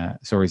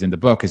stories in the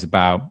book is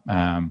about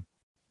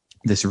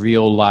this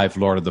real life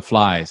Lord of the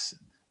Flies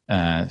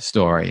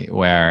story,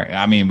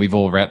 where, we've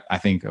all read, I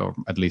think, or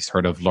at least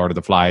heard of Lord of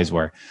the Flies,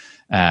 where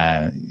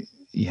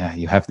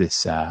you have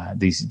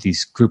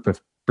these group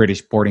of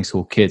British boarding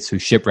school kids who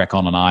shipwreck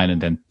on an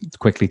island and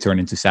quickly turn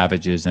into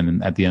savages,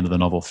 and at the end of the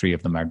novel, 3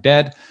 of them are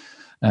dead.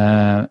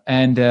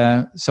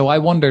 So I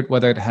wondered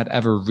whether it had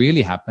ever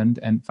really happened,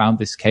 and found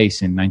this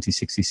case in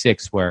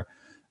 1966 where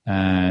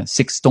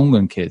 6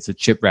 Tongan kids had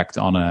shipwrecked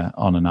on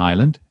an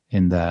island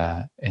in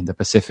the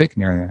Pacific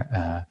near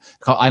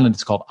the island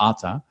is called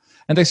Ata,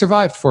 and they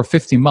survived for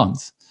 50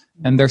 months,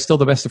 and they're still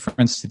the best of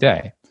friends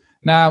today.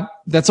 Now,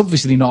 that's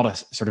obviously not a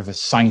sort of a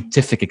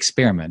scientific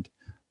experiment,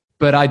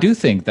 but I do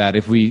think that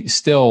if we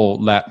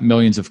still let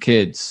millions of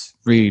kids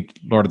read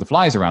Lord of the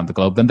Flies around the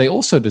globe, then they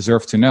also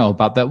deserve to know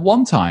about that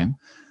one time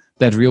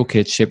that real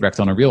kids shipwrecked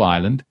on a real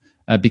island,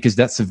 because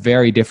that's a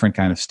very different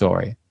kind of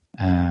story.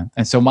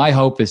 And so my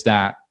hope is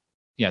that,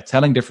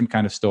 telling different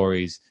kind of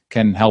stories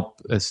can help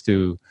us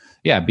to,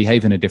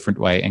 behave in a different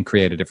way and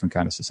create a different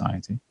kind of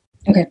society.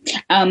 Okay.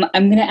 I'm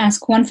going to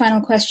ask one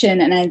final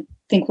question, and I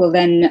think we'll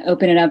then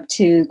open it up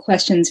to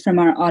questions from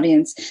our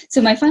audience. So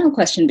my final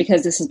question,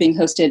 because this is being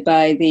hosted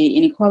by the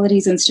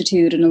Inequalities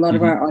Institute, and a lot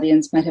of our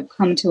audience might have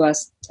come to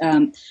us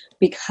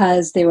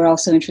because they were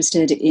also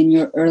interested in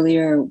your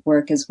earlier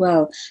work as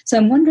well. So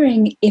I'm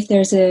wondering if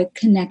there's a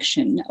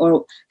connection,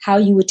 or how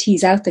you would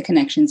tease out the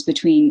connections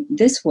between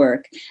this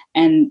work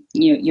and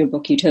your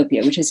book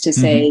Utopia, which is to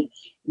say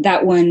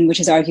that one which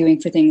is arguing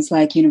for things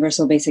like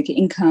universal basic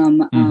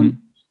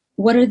income.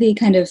 What are the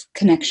kind of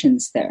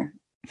connections there?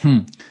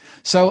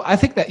 So I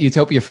think that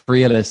Utopia for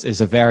Realists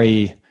is a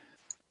very,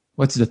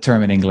 what's the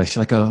term in English?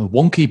 Like a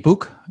wonky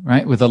book,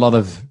 right? With a lot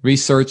of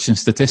research and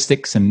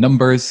statistics and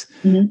numbers.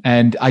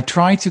 And I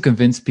try to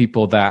convince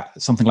people that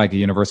something like a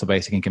universal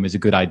basic income is a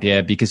good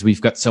idea, because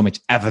we've got so much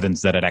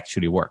evidence that it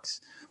actually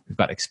works. We've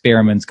got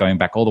experiments going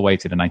back all the way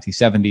to the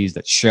 1970s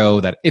that show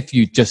that if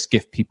you just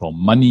give people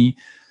money,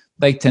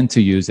 they tend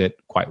to use it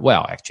quite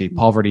well. Actually,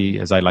 poverty,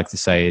 as I like to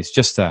say, is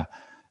just a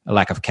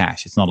lack of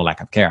cash. It's not a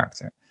lack of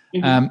character.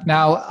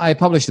 Now, I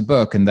published a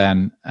book, and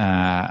then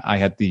I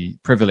had the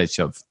privilege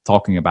of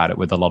talking about it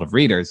with a lot of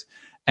readers.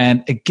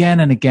 And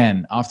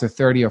again, after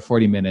 30 or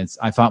 40 minutes,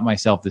 I found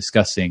myself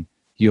discussing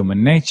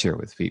human nature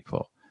with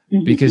people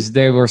because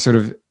they were sort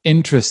of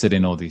interested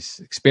in all these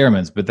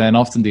experiments. But then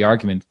often the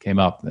argument came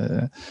up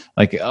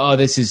like, oh,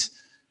 this is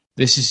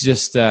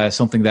just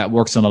something that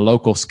works on a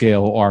local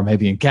scale, or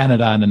maybe in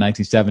Canada in the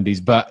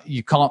 1970s, but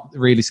you can't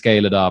really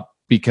scale it up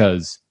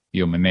because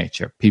human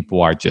nature.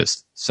 People are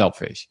just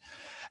selfish.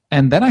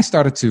 And then I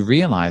started to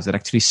realize that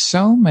actually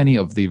so many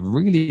of the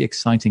really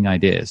exciting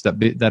ideas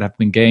that have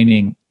been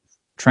gaining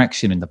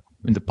traction in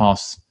the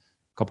past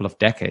couple of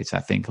decades, I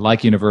think,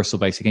 like universal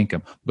basic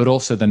income, but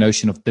also the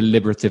notion of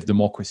deliberative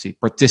democracy,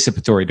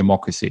 participatory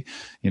democracy,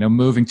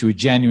 moving to a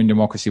genuine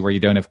democracy where you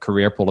don't have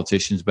career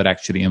politicians, but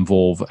actually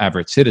involve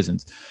average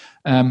citizens.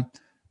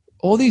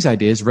 All these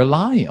ideas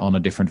rely on a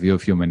different view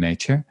of human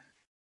nature.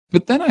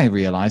 But then I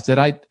realized that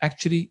I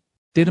actually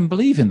didn't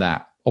believe in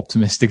that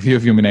optimistic view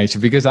of human nature,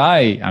 because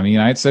I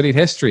had studied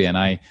history, and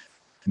I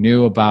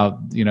knew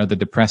about, the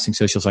depressing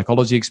social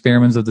psychology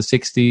experiments of the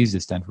 60s, the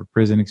Stanford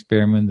prison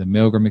experiment, the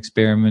Milgram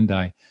experiment.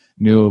 I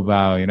knew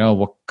about,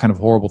 what kind of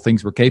horrible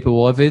things we're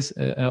capable of.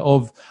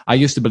 I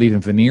used to believe in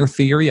veneer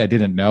theory. I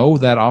didn't know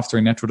that after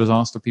a natural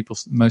disaster, people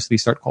mostly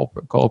start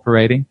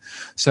cooperating.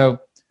 So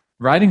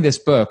writing this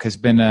book has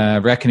been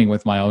a reckoning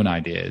with my own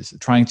ideas,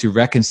 trying to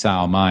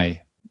reconcile my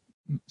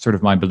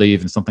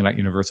belief in something like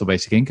universal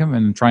basic income,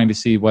 and trying to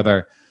see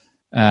whether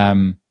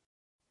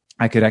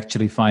I could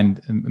actually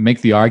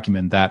make the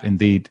argument that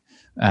indeed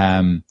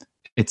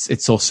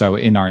it's also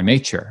in our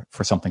nature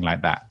for something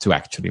like that to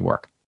actually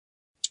work.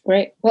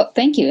 Great. Well,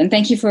 thank you. And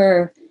thank you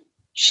for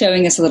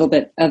showing us a little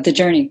bit of the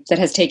journey that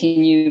has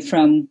taken you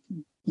from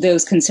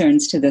those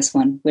concerns to this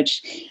one,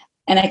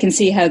 and I can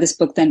see how this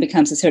book then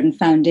becomes a certain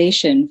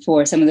foundation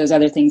for some of those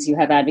other things you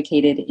have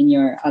advocated in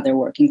your other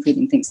work,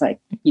 including things like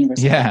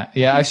universal.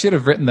 Yeah. I should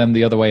have written them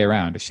the other way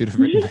around. I should have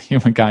written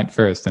Humankind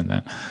first, and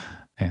then.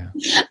 Yeah.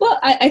 Well,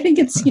 I think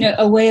it's,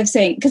 a way of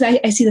saying, because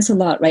I see this a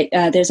lot, right?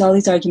 There's all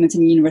these arguments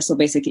in universal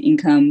basic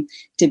income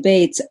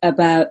debates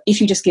about if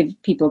you just give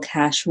people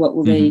cash, what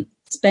will they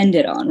spend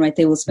it on, right?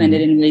 They will spend it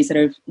in ways that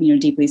are,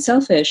 deeply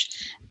selfish.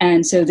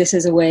 And so this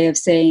is a way of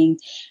saying,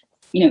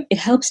 it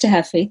helps to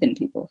have faith in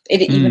people.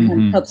 It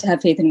even helps to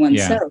have faith in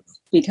oneself,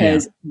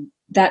 because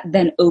that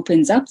then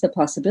opens up the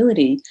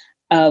possibility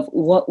of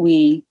what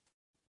we,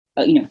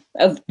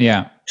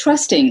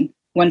 trusting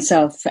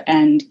oneself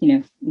and,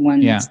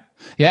 one's.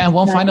 Yeah, and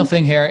one final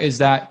thing here is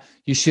that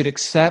you should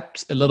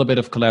accept a little bit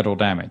of collateral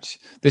damage.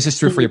 This is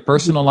true for your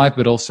personal life,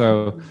 but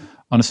also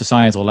on a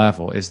societal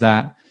level, is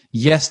that,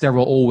 yes, there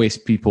will always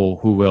people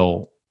who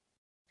will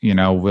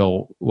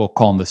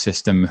con the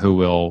system, who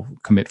will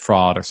commit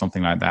fraud or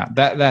something like that.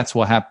 That's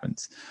what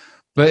happens.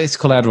 But it's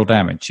collateral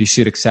damage. You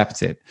should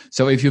accept it.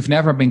 So if you've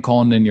never been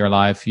conned in your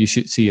life, you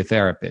should see a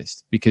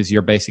therapist, because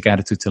your basic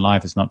attitude to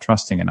life is not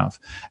trusting enough.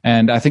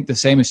 And I think the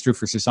same is true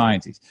for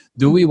societies.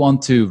 Do we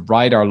want to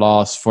write our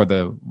laws for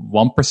the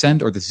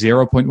 1% or the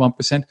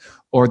 0.1%?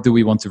 Or do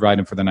we want to write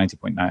them for the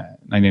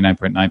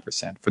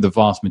 99.9%, for the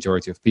vast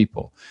majority of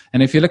people?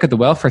 And if you look at the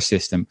welfare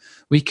system,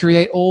 we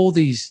create all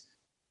these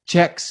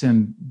checks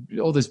and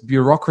all this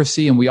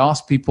bureaucracy, and we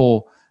ask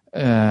people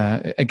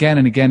again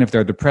and again if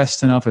they're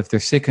depressed enough, if they're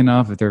sick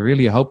enough, if they're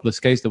really a hopeless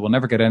case that will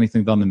never get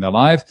anything done in their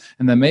life.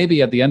 And then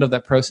maybe at the end of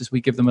that process,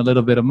 we give them a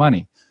little bit of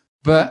money.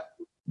 But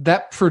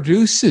that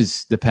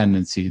produces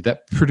dependency,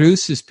 that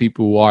produces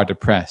people who are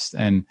depressed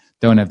and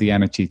don't have the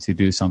energy to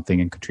do something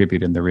and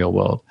contribute in the real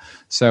world.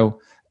 So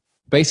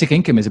basic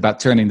income is about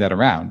turning that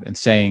around and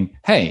saying,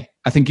 hey,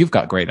 I think you've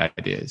got great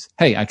ideas.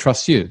 Hey, I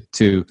trust you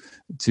to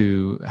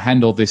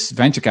handle this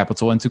venture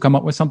capital and to come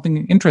up with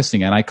something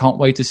interesting. And I can't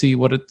wait to see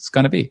what it's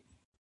going to be.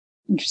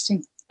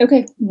 Interesting.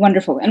 Okay,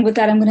 wonderful. And with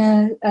that, I'm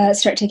going to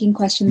start taking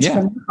questions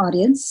from the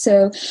audience.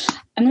 So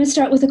I'm going to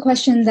start with a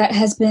question that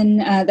has been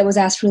that was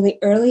asked really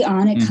early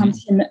on. It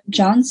comes from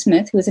John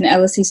Smith, who is an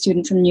LSE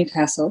student from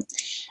Newcastle.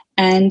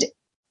 And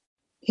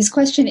his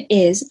question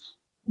is,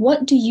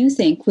 what do you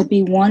think would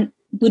be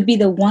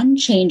the one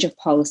change of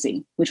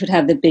policy which would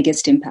have the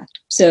biggest impact?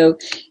 So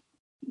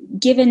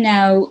given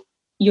now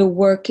your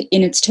work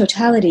in its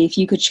totality, if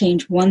you could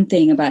change one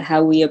thing about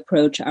how we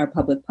approach our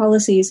public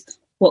policies,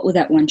 what would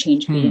that one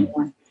change be and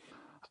why?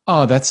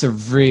 Oh, that's a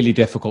really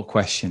difficult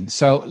question.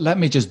 So let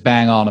me just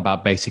bang on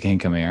about basic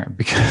income here,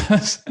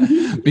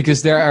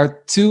 because there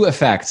are two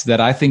effects that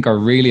I think are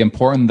really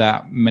important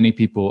that many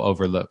people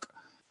overlook.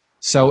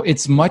 So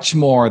it's much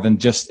more than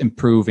just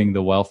improving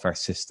the welfare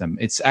system.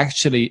 It's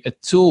actually a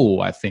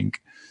tool, I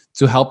think,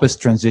 to help us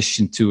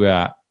transition to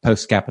a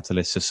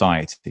post-capitalist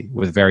society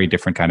with very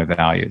different kind of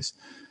values.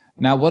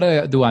 Now,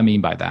 what do I mean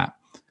by that?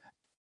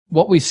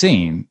 What we've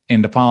seen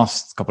in the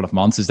past couple of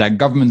months is that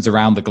governments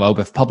around the globe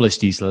have published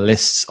these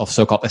lists of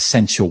so-called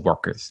essential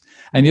workers.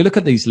 And you look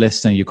at these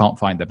lists and you can't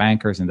find the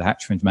bankers and the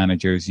hedge fund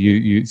managers.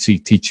 You see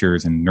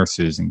teachers and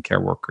nurses and care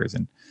workers.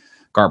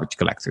 garbage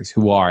collectors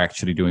who are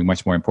actually doing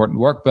much more important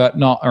work, but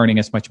not earning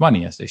as much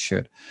money as they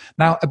should.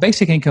 Now, a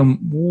basic income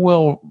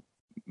will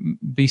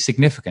be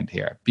significant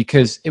here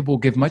because it will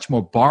give much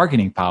more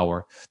bargaining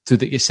power to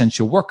the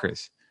essential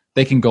workers.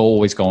 They can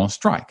always go on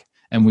strike.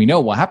 And we know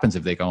what happens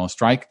if they go on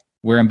strike.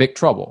 We're in big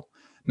trouble.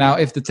 Now,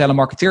 if the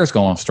telemarketeers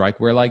go on strike,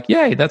 we're like,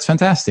 yay, that's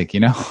fantastic,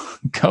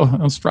 go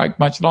on strike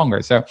much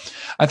longer. So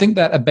I think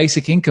that a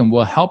basic income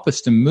will help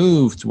us to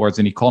move towards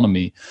an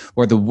economy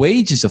where the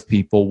wages of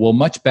people will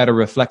much better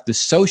reflect the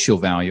social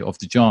value of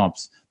the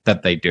jobs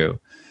that they do.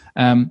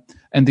 And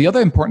the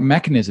other important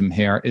mechanism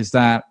here is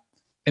that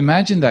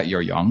imagine that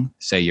you're young,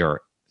 say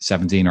you're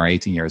 17 or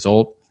 18 years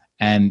old,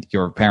 and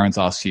your parents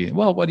ask you,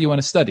 well, what do you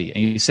want to study?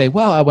 And you say,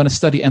 well, I want to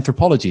study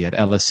anthropology at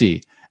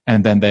LSE.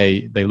 And then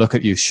they look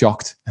at you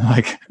shocked,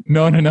 like,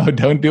 no,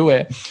 don't do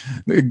it.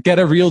 Get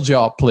a real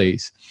job,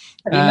 please.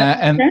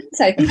 And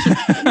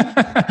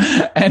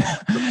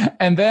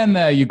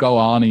then you go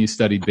on and you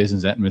study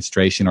business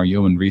administration or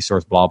human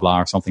resource, blah, blah,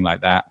 or something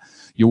like that.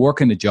 You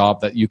work in a job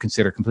that you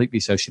consider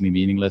completely socially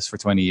meaningless for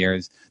 20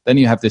 years. Then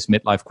you have this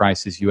midlife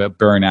crisis. You have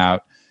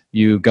burnout.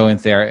 You go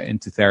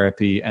into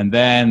therapy. And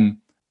then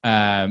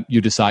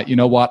you decide, you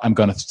know what, I'm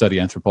going to study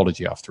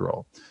anthropology after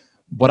all.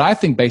 What I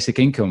think basic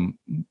income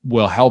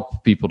will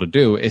help people to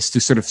do is to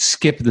sort of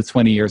skip the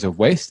 20 years of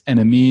waste and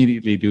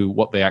immediately do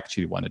what they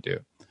actually want to do.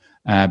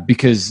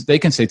 Because they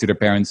can say to their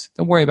parents,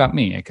 don't worry about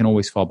me. I can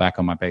always fall back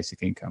on my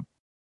basic income.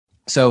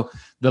 So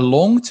the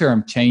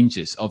long-term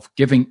changes of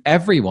giving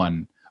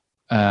everyone,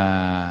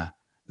 the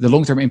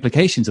long-term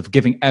implications of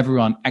giving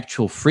everyone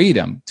actual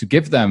freedom to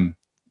give them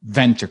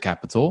venture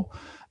capital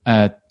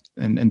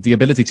and the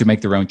ability to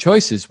make their own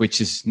choices,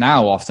 which is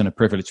now often a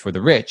privilege for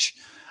the rich,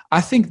 I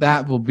think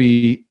that will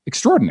be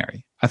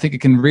extraordinary. I think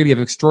it can really have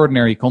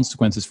extraordinary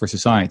consequences for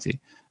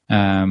society.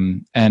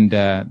 And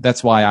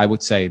that's why I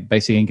would say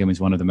basic income is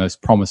one of the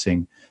most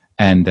promising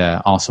and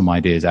awesome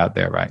ideas out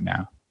there right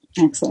now.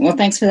 Excellent. Well,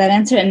 thanks for that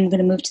answer. And I'm going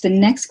to move to the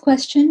next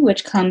question,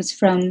 which comes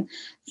from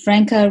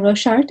Franca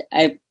Rochart.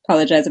 I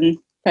apologize.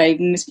 I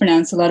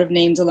mispronounced a lot of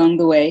names along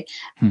the way.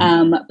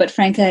 But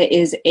Franca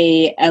is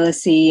a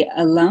LSE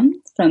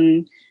alum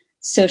from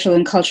social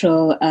and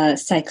cultural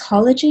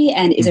psychology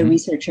and is a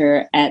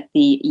researcher at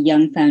the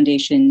Young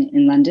Foundation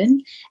in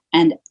London,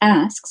 and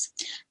asks,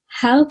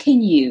 how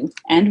can you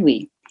and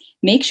we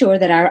make sure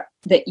that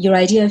your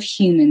idea of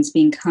humans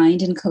being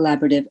kind and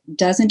collaborative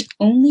doesn't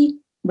only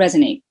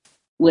resonate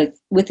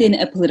within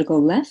a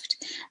political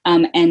left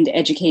and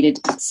educated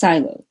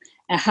silo?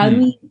 How do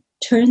we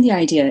turn the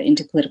idea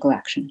into political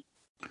action?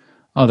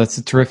 Oh, that's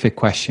a terrific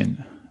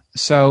question.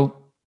 So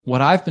what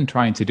I've been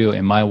trying to do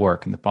in my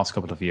work in the past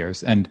couple of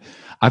years, and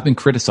I've been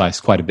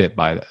criticized quite a bit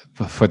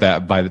for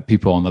that by the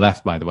people on the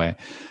left, by the way,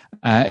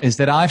 is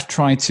that I've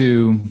tried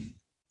to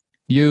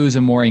use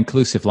a more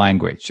inclusive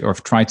language, or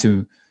try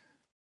to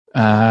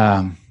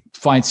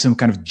find some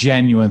kind of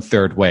genuine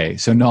third way.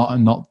 So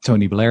not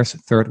Tony Blair's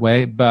third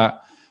way,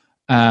 but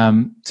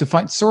to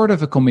find sort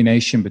of a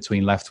combination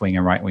between left-wing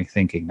and right-wing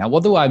thinking. Now,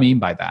 what do I mean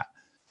by that?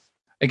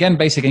 Again,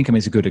 basic income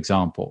is a good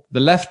example. The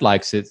left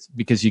likes it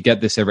because you get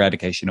this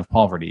eradication of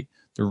poverty.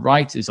 The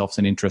right is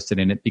often interested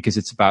in it because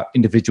it's about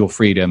individual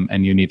freedom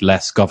and you need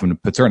less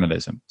government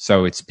paternalism.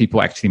 So it's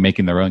people actually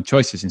making their own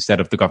choices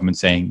instead of the government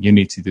saying, you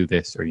need to do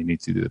this or you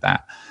need to do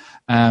that.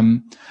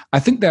 I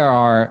think there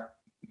are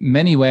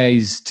many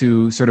ways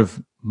to sort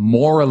of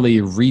morally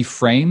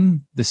reframe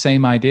the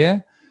same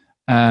idea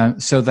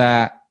so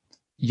that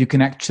you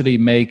can actually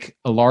make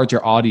a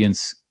larger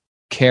audience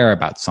care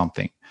about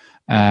something.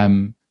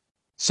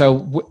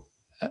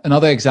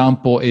 Another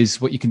example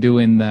is what you can do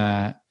in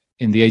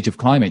the age of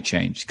climate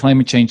change.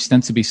 Climate change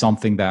tends to be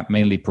something that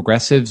mainly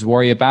progressives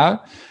worry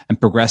about,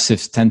 and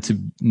progressives tend to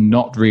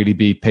not really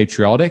be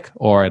patriotic,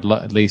 or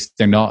at least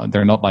they're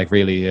not like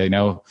really,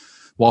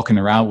 walking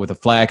around with a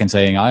flag and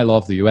saying, I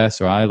love the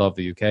US or I love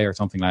the UK or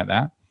something like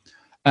that.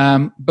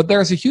 But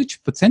there's a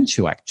huge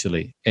potential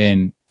actually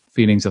in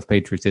feelings of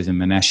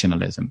patriotism and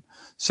nationalism.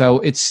 So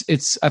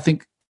it's I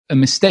think a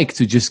mistake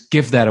to just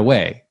give that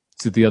away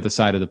to the other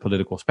side of the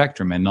political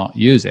spectrum and not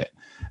use it.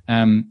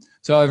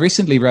 So I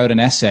recently wrote an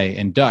essay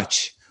in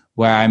Dutch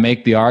where I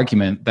make the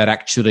argument that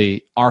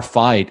actually our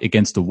fight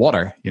against the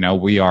water,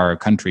 we are a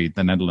country,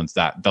 the Netherlands,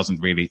 that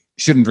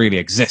shouldn't really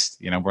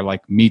exist. We're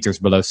like meters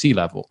below sea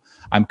level.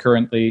 I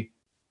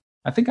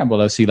think I'm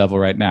below sea level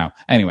right now.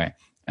 Anyway,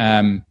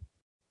 I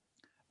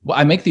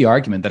make the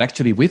argument that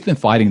actually we've been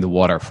fighting the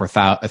water for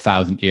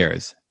 1,000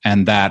 years,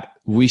 and that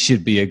we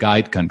should be a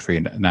guide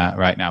country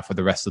right now for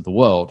the rest of the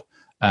world.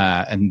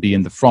 And be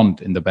in the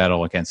front in the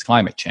battle against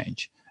climate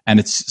change. And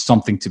it's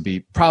something to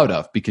be proud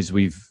of because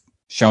we've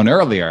shown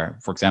earlier,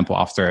 for example,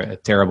 after a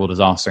terrible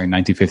disaster in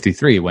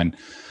 1953, when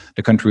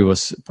the country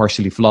was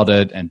partially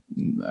flooded and,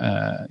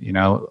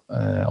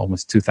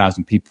 almost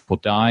 2,000 people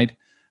died.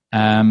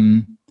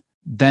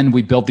 Then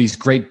we built these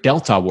great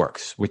delta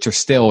works, which are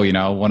still,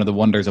 one of the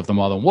wonders of the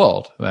modern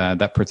world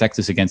that protect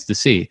us against the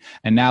sea.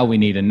 And now we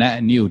need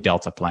a new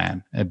delta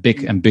plan, a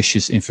big,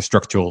 ambitious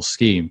infrastructural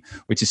scheme,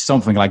 which is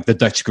something like the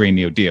Dutch Green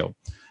New Deal.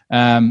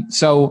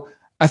 So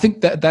I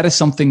think that is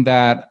something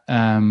that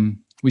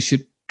we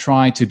should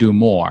try to do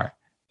more.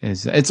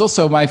 It's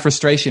also my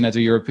frustration as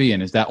a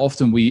European is that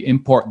often we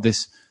import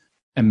this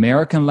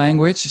American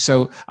language.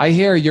 So I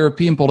hear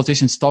European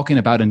politicians talking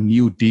about a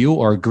New Deal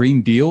or a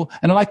Green Deal,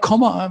 and I'm like,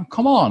 come on,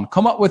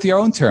 come up with your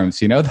own terms.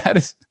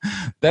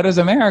 That is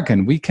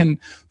American. We can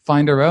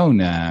find our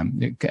own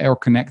or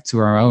connect to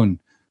our own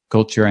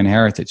culture and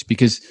heritage,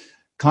 because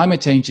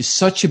climate change is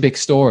such a big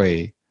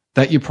story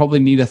that you probably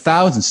need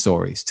 1,000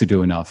 stories to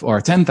do enough,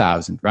 or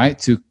 10,000, right,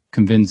 to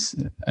convince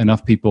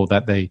enough people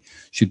that they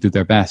should do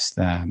their best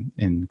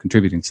in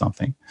contributing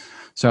something.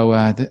 So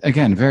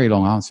again, very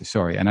long answer,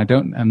 sorry, and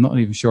I'm not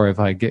even sure if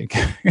I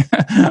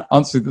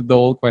answered the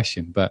whole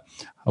question, but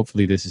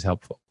hopefully this is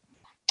helpful.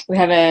 We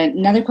have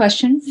another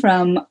question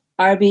from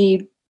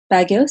Arbi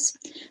Bagios,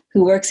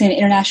 who works in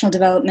international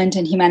development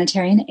and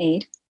humanitarian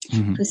aid,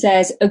 who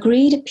says,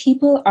 agreed,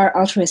 people are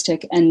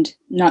altruistic and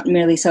not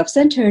merely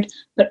self-centered,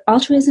 but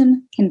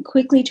altruism can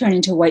quickly turn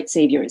into white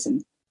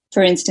saviorism.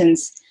 For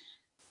instance,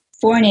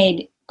 foreign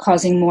aid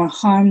causing more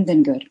harm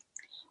than good.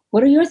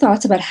 What are your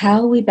thoughts about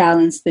how we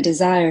balance the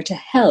desire to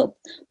help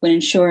when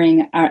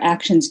ensuring our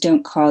actions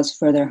don't cause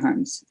further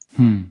harms?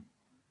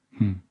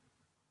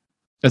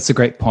 That's a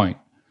great point.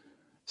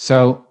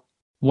 So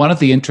one of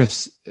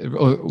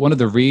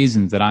the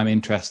reasons that I'm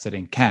interested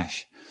in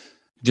cash,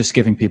 just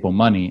giving people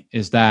money,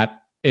 is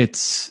that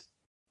it's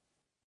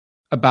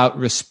about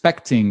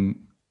respecting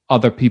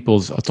other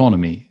people's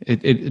autonomy.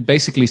 It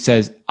basically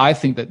says, I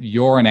think that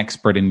you're an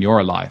expert in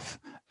your life,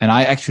 and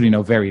I actually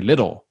know very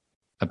little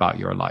about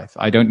your life.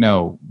 I don't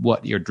know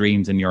what your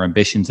dreams and your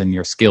ambitions and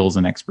your skills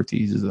and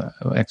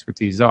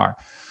expertise are.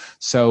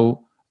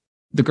 So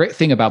the great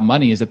thing about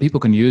money is that people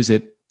can use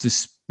it to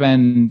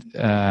spend,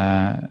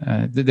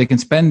 they can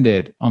spend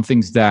it on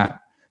things that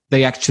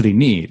they actually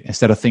need,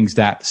 instead of things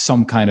that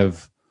some kind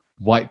of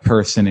white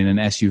person in an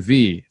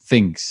SUV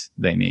thinks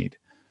they need.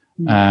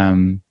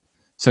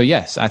 So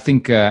yes, I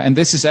think, and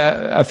this is,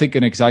 I think,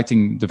 an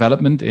exciting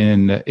development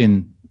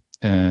in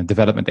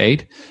development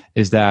aid,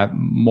 is that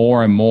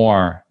more and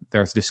more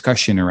there's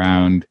discussion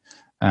around,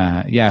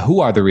 who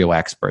are the real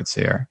experts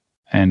here,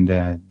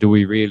 and do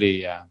we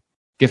really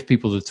give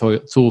people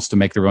the tools to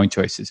make their own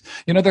choices?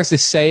 There's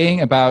this saying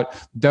about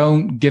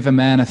don't give a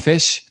man a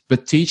fish,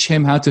 but teach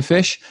him how to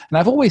fish, and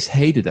I've always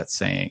hated that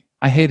saying.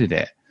 I hated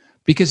it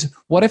because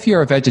what if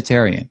you're a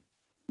vegetarian?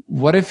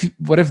 What if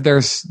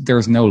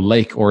there's no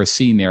lake or a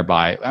sea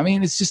nearby? I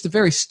mean, it's just a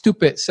very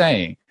stupid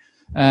saying.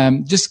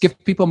 Just give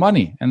people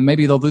money and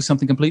maybe they'll do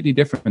something completely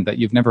different that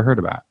you've never heard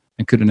about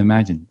and couldn't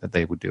imagine that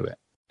they would do it.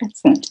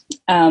 Excellent.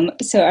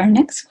 So our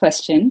next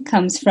question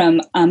comes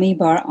from Ami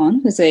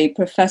Bar-On, who's a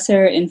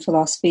professor in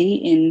philosophy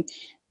in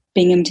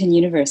Binghamton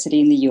University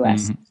in the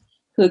U.S.,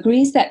 who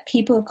agrees that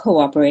people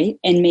cooperate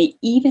and may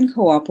even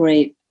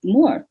cooperate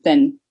more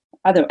than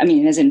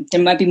as in there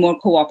might be more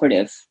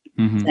cooperative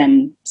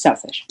than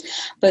selfish.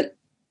 But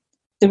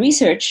the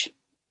research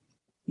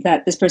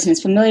that this person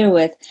is familiar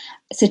with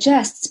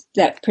suggests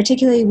that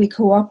particularly we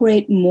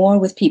cooperate more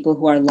with people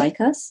who are like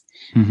us,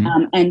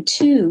 and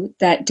two,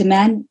 that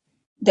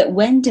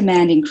when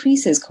demand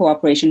increases,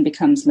 cooperation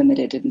becomes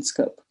limited in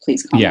scope.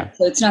 Please comment. Yeah.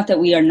 So it's not that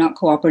we are not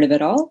cooperative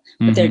at all,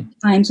 but there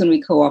are times when we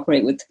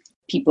cooperate with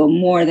people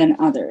more than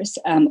others.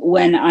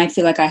 When I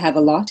feel like I have a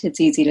lot, it's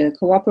easy to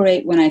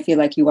cooperate. When I feel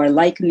like you are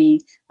like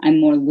me, I'm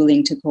more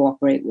willing to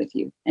cooperate with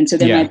you. And so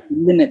there might be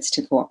limits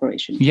to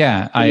cooperation.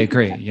 Yeah, I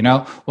agree.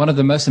 One of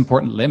the most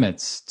important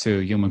limits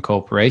to human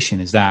cooperation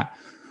is that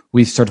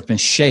we've sort of been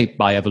shaped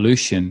by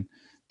evolution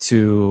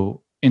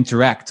to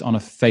interact on a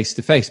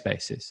face-to-face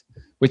basis,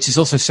 which is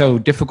also so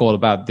difficult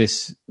about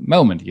this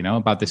moment,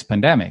 about this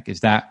pandemic, is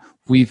that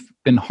we've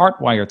been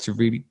hardwired to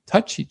really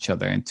touch each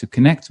other and to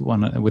connect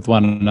with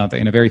one another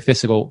in a very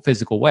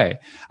physical way.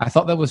 I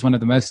thought that was one of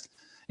the most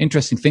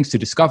interesting things to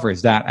discover,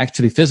 is that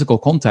actually physical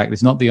contact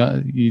is not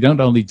you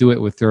don't only do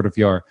it with sort of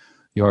your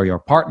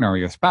partner or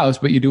your spouse,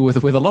 but you do with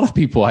a lot of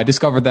people. I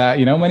discovered that,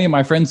 many of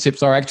my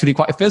friendships are actually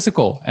quite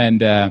physical,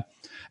 and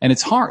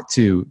it's hard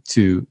to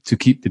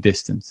keep the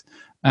distance.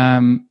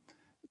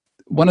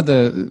 One of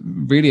the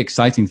really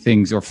exciting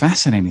things or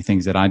fascinating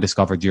things that I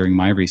discovered during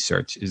my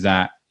research is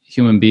that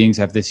human beings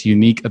have this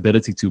unique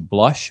ability to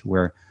blush.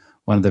 We're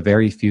one of the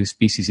very few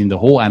species in the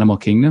whole animal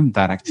kingdom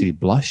that actually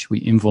blush. We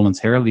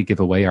involuntarily give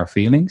away our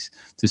feelings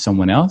to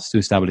someone else to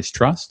establish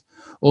trust.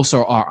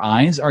 Also, our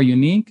eyes are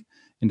unique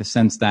in the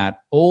sense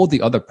that all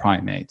the other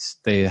primates,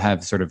 they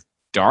have sort of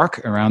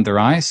dark around their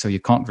eyes, so you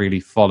can't really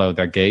follow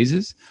their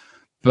gazes.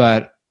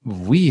 But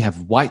we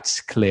have white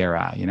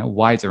sclera,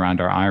 white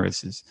around our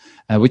irises,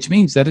 which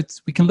means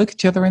that we can look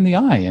each other in the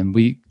eye, and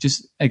we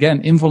just,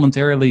 again,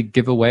 involuntarily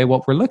give away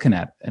what we're looking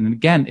at. And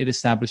again, it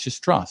establishes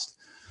trust.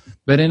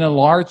 But in a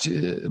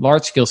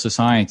large-scale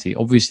society,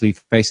 obviously,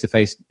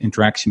 face-to-face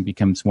interaction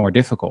becomes more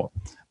difficult.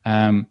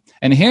 And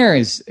here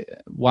is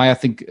why I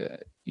think,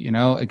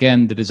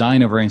 again, the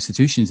design of our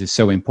institutions is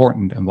so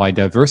important, and why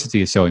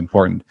diversity is so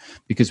important,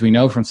 because we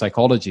know from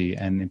psychology,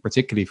 and in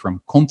particularly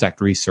from contact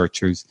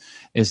researchers,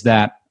 is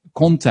that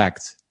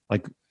contact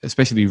like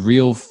especially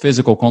real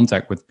physical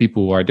contact with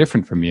people who are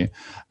different from you,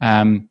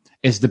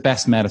 is the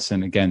best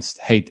medicine against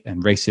hate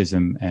and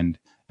racism and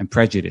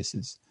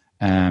prejudices.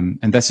 And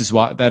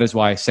that is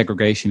why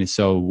segregation is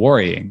so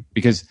worrying,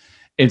 because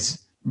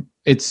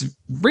it's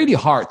really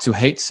hard to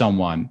hate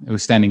someone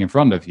who's standing in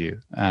front of you,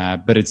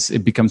 but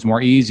it becomes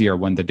more easier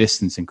when the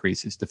distance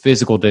increases, the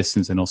physical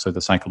distance and also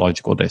the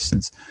psychological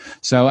distance.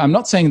 So I'm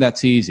not saying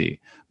that's easy,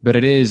 but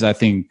it is, I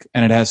think,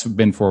 and it has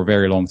been for a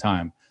very long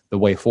time, the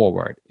way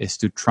forward is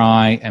to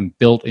try and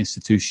build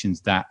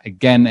institutions that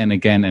again and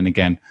again and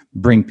again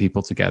bring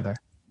people together.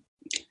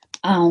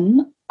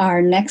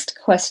 Our next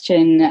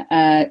question,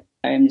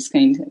 I'm just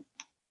going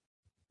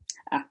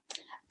to,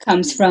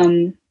 comes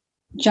from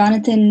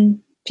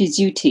Jonathan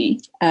Pizzuti,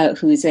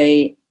 who's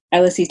a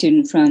LSE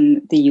student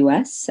from the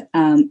US.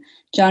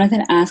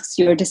 Jonathan asks,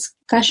 your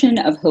discussion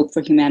of hope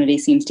for humanity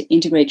seems to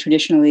integrate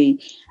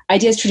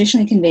ideas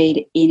traditionally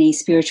conveyed in a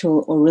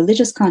spiritual or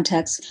religious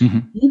context. Mm-hmm.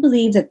 Do you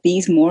believe that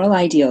these moral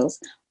ideals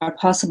are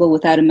possible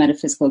without a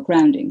metaphysical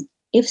grounding?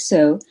 If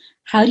so,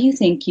 how do you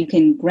think you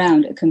can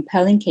ground a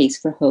compelling case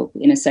for hope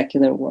in a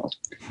secular world?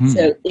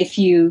 So if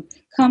you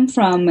come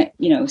from,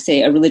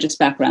 say a religious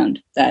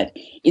background that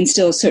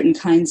instills certain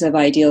kinds of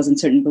ideals and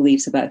certain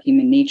beliefs about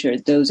human nature,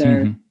 those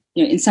are,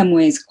 in some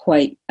ways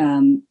quite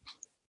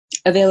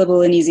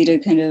available and easy to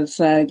kind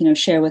of,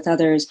 share with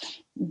others.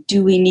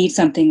 Do we need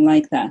something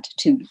like that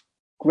to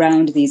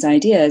ground these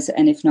ideas?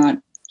 And if not,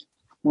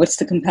 what's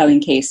the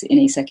compelling case in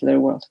a secular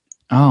world?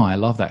 Oh, I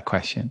love that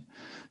question.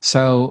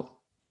 So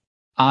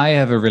I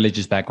have a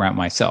religious background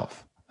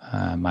myself.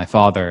 My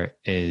father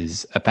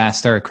is a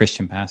pastor, a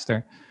Christian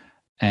pastor.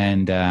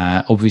 And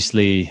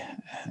obviously,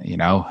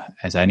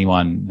 as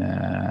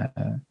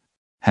anyone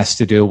has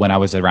to do, when I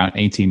was around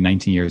 18,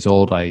 19 years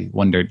old, I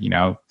wondered,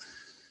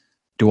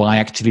 do I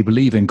actually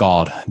believe in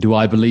God? Do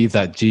I believe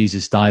that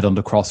Jesus died on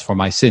the cross for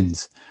my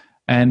sins?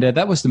 And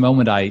that was the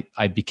moment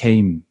I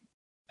became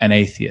an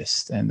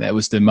atheist. And that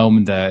was the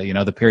moment,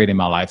 the period in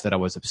my life that I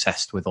was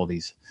obsessed with all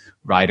these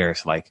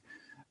writers like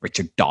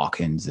Richard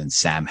Dawkins and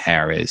Sam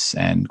Harris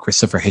and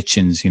Christopher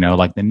Hitchens,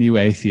 like the new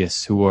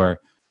atheists who were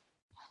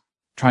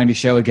trying to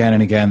show again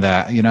and again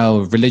that,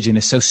 religion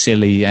is so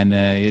silly and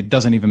it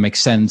doesn't even make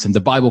sense and the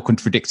Bible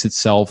contradicts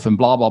itself and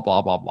blah, blah,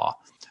 blah, blah, blah.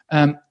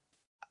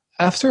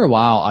 After a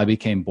while, I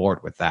became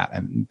bored with that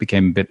and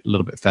became a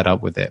little bit fed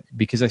up with it,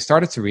 because I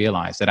started to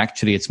realize that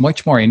actually it's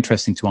much more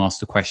interesting to ask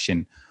the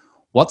question,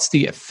 what's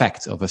the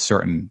effect of a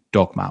certain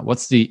dogma?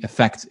 What's the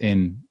effect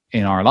in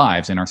our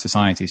lives, in our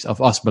societies,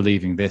 of us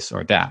believing this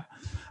or that?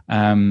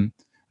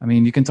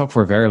 You can talk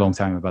for a very long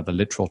time about the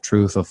literal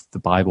truth of the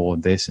Bible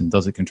and this, and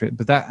does it contribute?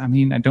 But that,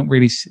 I don't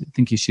really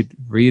think you should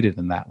read it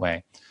in that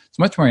way. It's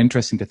much more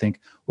interesting to think,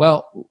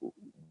 well,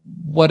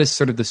 what is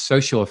sort of the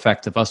social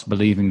effect of us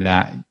believing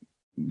that,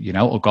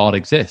 a God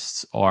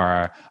exists,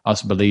 or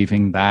us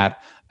believing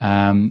that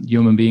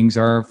human beings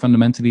are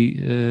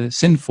fundamentally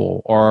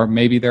sinful, or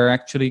maybe they're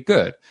actually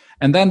good.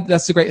 And then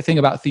that's the great thing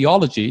about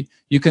theology.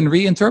 You can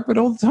reinterpret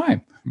all the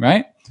time,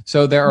 right?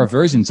 So there are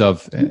versions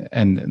of,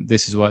 and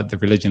this is what the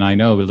religion I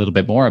know a little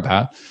bit more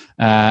about,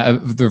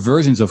 the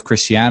versions of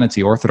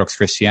Christianity, Orthodox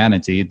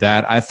Christianity,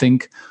 that I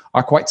think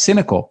are quite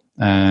cynical,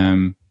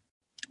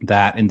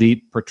 that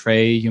indeed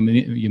portray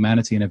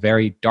humanity in a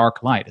very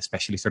dark light,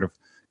 especially sort of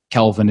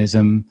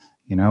Calvinism,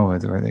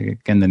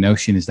 again, the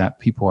notion is that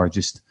people are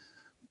just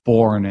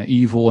born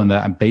evil and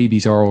that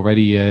babies are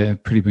already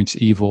pretty much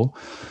evil.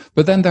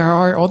 But then there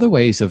are other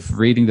ways of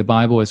reading the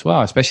Bible as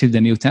well, especially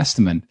the New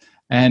Testament.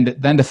 And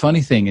then the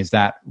funny thing is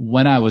that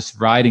when I was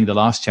writing the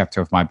last chapter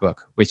of my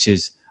book, which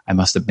is, I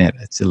must admit,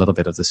 it's a little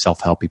bit of the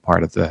self-helpy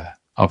part of the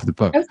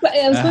book.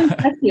 I was going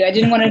to ask you. I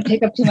didn't want to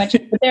take up too much,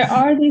 but there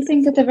are these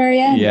things at the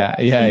very end. Yeah.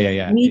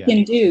 We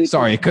can do.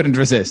 Sorry, I couldn't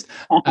resist.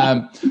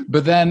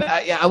 But then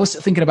I was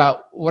thinking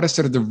about what are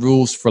sort of the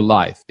rules for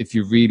life if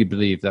you really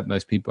believe that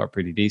most people are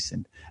pretty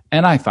decent.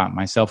 And I found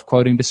myself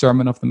quoting the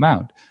Sermon on the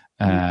Mount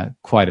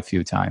quite a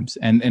few times.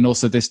 And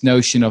also this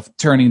notion of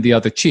turning the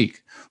other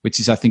cheek, which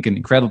is, I think, an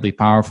incredibly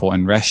powerful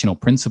and rational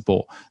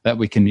principle that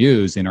we can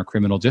use in our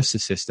criminal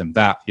justice system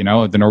that,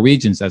 the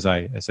Norwegians, as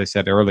I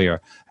said earlier,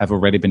 have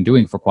already been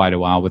doing for quite a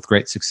while with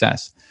great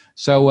success.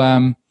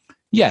 So,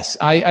 yes,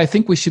 I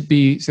think we should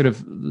be sort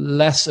of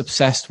less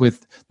obsessed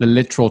with the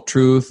literal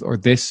truth or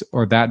this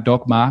or that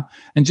dogma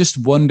and just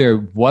wonder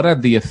what are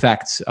the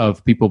effects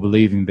of people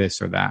believing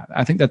this or that.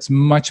 I think that's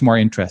much more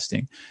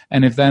interesting.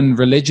 And if then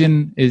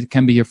religion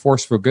can be a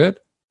force for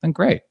good, then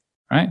great,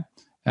 right?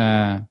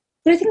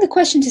 But I think the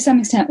question to some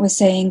extent was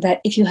saying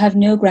that if you have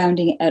no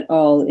grounding at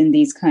all in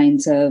these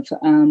kinds of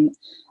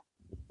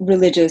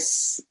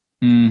religious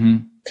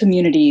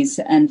communities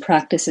and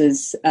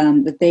practices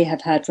that they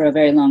have had for a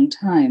very long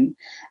time,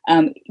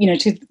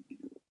 to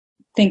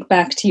think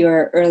back to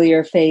your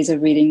earlier phase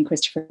of reading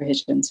Christopher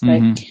Hitchens,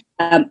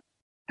 right?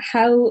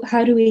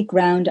 How do we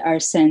ground our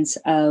sense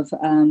of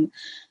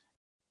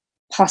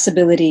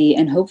possibility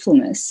and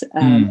hopefulness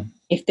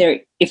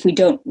if we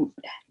don't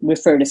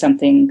refer to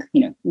something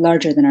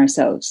larger than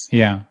ourselves?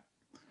 Yeah.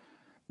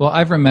 Well,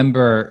 I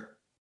remember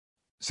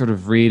sort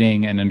of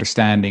reading and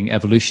understanding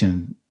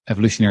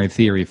evolutionary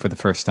theory for the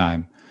first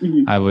time.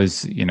 Mm-hmm. I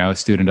was, a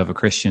student of a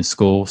Christian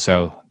school,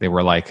 so they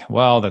were like,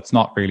 well, that's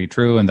not really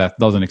true, and that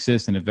doesn't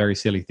exist, and a very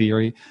silly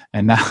theory.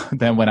 And now,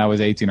 then when I was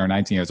 18 or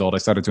 19 years old, I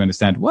started to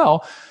understand,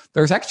 well,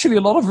 there's actually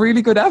a lot of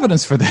really good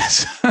evidence for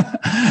this.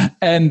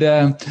 And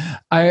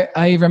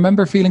I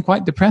remember feeling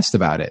quite depressed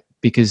about it,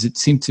 because it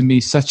seemed to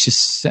me such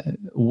a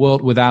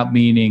world without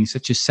meaning,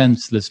 such a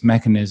senseless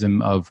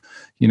mechanism of,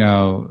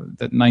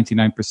 that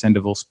 99%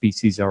 of all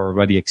species are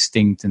already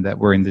extinct, and that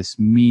we're in this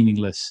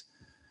meaningless,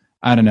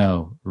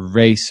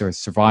 race or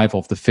survival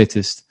of the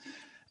fittest.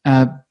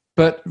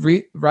 But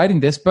writing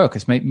this book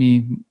has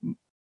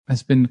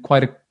been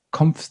quite a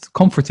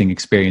comforting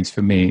experience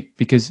for me,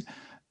 because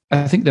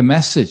I think the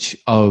message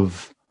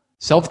of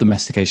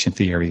self-domestication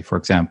theory, for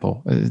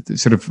example,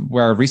 sort of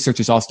where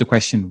researchers ask the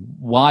question,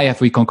 why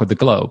have we conquered the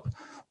globe?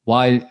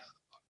 Why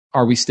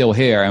are we still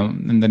here?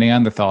 And the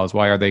Neanderthals,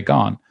 why are they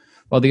gone?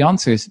 Well, the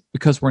answer is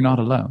because we're not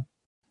alone.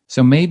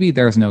 So maybe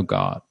there's no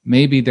God.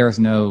 Maybe there's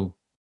no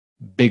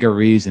bigger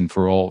reason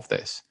for all of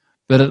this,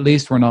 but at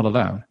least we're not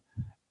alone.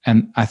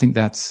 And I think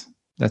that's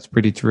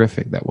pretty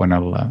terrific that we're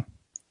not alone.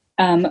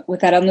 With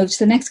that, I'll move to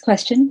the next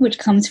question, which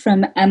comes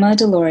from Emma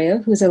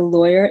Deloria, who's a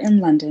lawyer in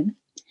London,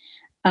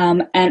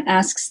 and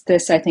asks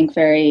this, I think,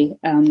 very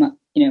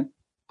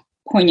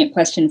poignant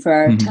question for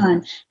our mm-hmm.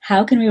 time.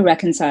 How can we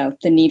reconcile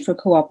the need for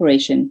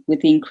cooperation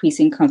with the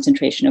increasing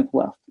concentration of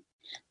wealth?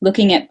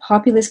 Looking at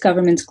populist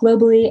governments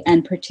globally,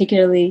 and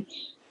particularly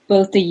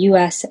both the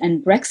US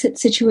and Brexit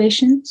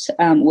situations,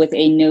 with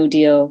a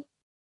no-deal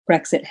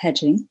Brexit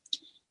hedging,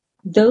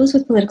 those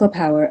with political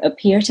power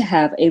appear to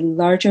have a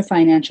larger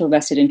financial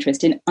vested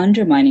interest in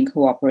undermining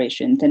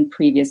cooperation than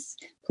previous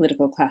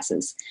political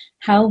classes.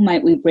 How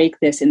might we break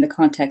this in the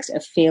context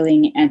of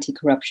failing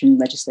anti-corruption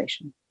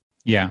legislation?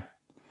 Yeah,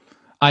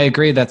 I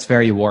agree that's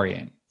very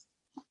worrying.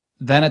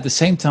 Then at the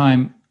same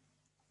time,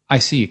 I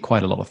see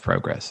quite a lot of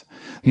progress.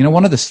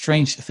 One of the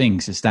strange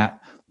things is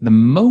that the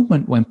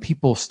moment when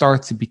people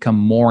start to become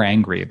more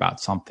angry about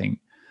something,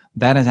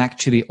 that is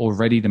actually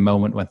already the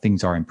moment when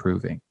things are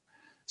improving.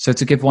 So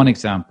to give one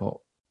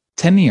example,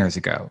 10 years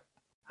ago,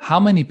 how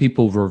many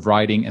people were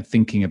writing and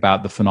thinking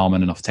about the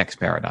phenomenon of tax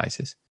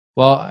paradises?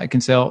 Well, I can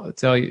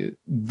tell you,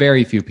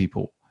 very few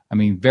people.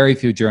 Very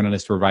few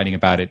journalists were writing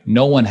about it.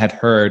 No one had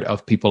heard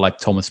of people like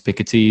Thomas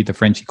Piketty, the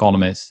French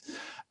economist,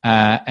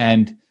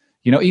 and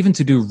even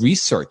to do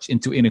research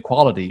into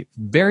inequality,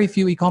 very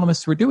few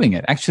economists were doing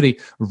it. Actually,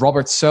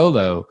 Robert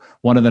Solow,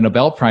 one of the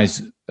Nobel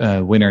Prize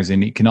winners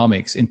in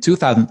economics, in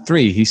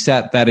 2003, he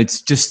said that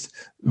it's just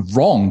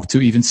wrong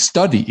to even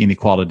study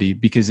inequality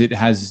because it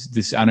has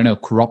this,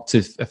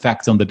 corruptive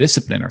effect on the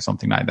discipline or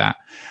something like that.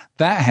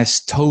 That has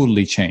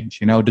totally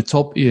changed. The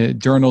top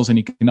journals in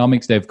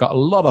economics, they've got a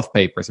lot of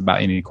papers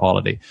about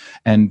inequality.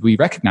 And we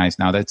recognize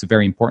now that it's a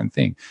very important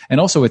thing. And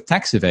also with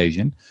tax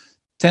evasion,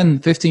 10,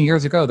 15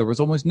 years ago, there was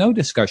almost no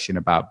discussion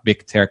about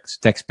big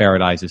tax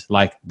paradises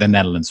like the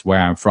Netherlands, where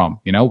I'm from,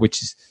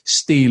 which is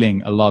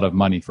stealing a lot of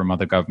money from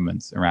other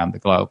governments around the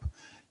globe.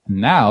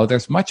 Now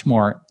there's much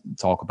more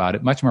talk about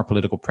it, much more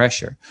political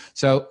pressure.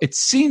 So it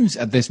seems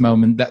at this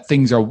moment that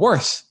things are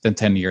worse than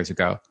 10 years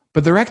ago,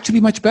 but they're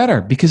actually much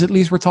better because at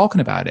least we're talking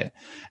about it.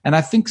 And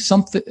I think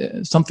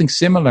something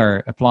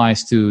similar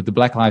applies to the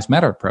Black Lives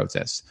Matter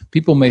protests.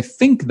 People may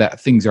think that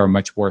things are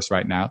much worse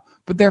right now,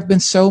 but there have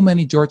been so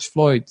many George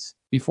Floyds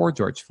before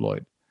George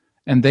Floyd,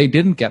 and they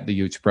didn't get the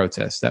huge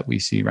protests that we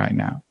see right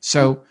now.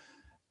 So,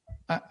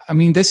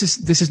 this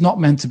is not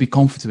meant to be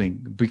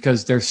comforting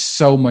because there's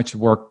so much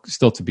work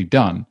still to be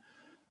done.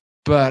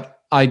 But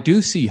I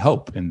do see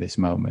hope in this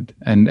moment,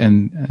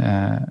 and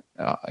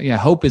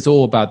hope is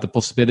all about the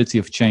possibility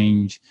of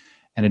change,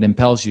 and it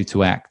impels you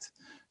to act.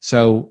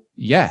 So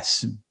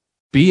yes,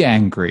 be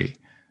angry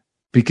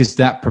because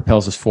that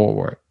propels us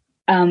forward.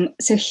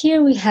 So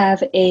here we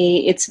have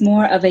it's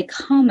more of a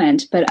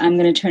comment, but I'm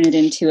going to turn it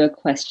into a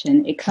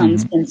question. It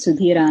comes from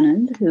Sudhir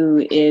Anand,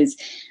 who is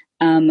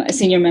a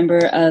senior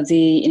member of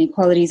the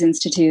Inequalities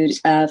Institute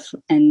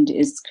and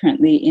is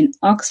currently in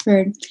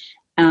Oxford.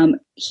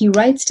 He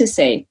writes to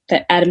say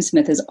that Adam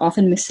Smith is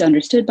often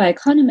misunderstood by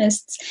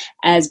economists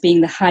as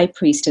being the high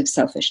priest of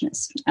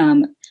selfishness.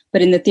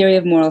 But in the Theory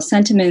of Moral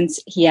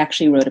Sentiments, he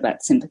actually wrote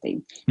about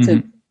sympathy. Mm-hmm.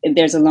 So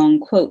there's a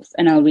long quote,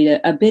 and I'll read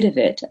a bit of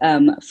it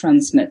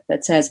from Smith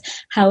that says,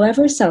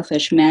 "However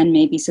selfish man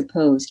may be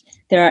supposed,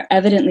 there are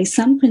evidently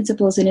some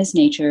principles in his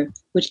nature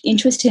which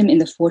interest him in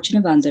the fortune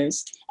of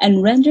others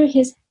and render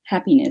their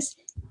happiness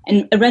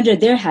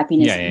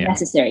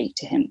necessary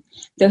to him,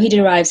 though he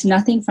derives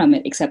nothing from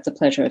it except the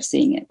pleasure of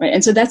seeing it." Right,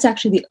 and so that's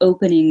actually the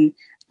opening.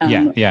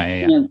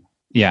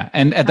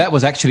 And that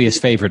was actually his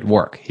favorite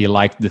work. He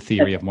liked the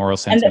Theory of Moral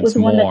Sentiments more. And that was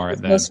the one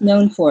that he was most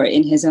known for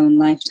in his own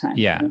lifetime.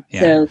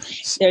 So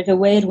there's a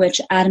way in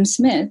which Adam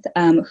Smith,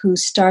 who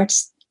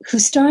starts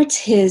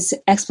his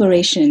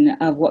exploration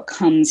of what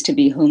comes to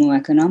be Homo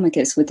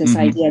economicus with this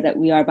idea that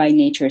we are by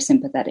nature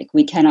sympathetic.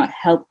 We cannot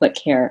help but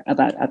care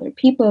about other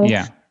people.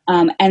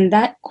 And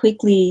that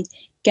quickly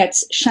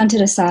gets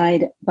shunted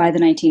aside by the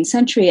 19th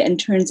century and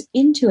turns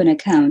into an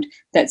account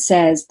that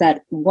says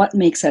that what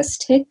makes us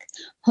tick,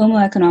 Homo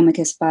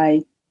economicus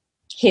by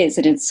his,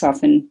 and it's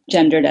often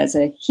gendered as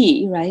a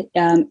he, right?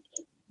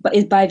 But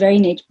is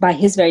by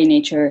his very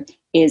nature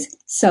is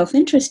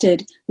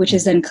self-interested, which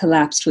is then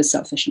collapsed with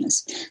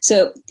selfishness.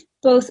 So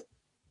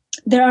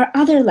there are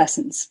other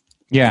lessons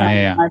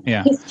from our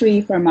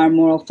history, from our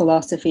moral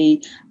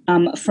philosophy,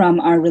 from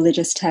our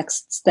religious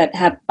texts that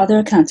have other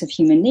accounts of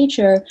human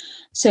nature.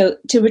 So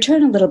to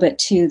return a little bit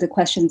to the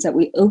questions that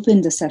we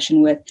opened the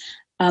session with,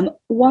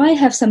 why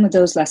have some of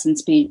those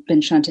lessons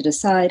been shunted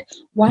aside?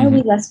 Why are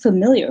we less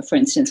familiar, for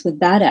instance, with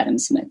that Adam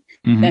Smith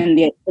than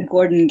the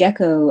Gordon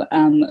Gekko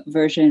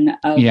version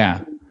of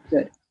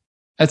good?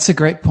 That's a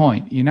great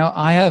point.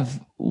 I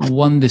have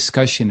one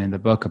discussion in the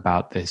book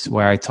about this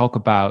where I talk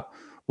about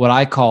what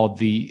I call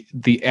the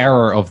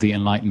error of the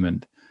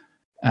Enlightenment.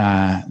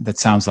 That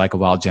sounds like a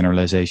wild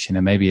generalization,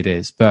 and maybe it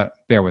is,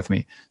 but bear with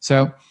me.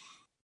 So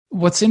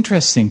what's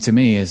interesting to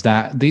me is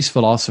that these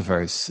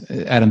philosophers,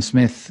 Adam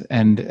Smith,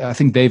 and I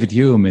think David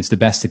Hume is the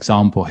best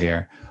example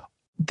here.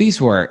 These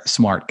were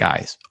smart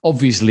guys.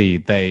 Obviously,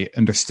 they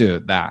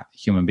understood that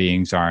human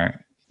beings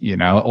are,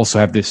 also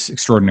have this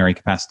extraordinary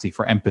capacity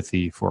for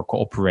empathy, for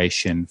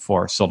cooperation,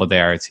 for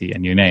solidarity,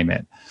 and you name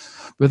it.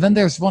 But then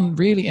there's one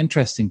really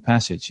interesting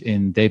passage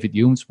in David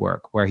Hume's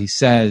work where he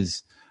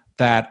says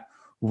that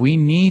we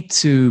need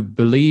to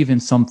believe in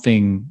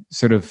something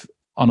sort of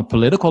on a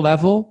political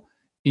level,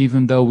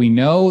 even though we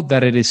know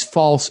that it is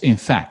false in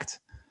fact.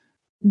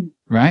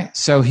 Right?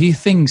 So he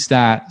thinks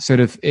that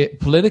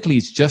politically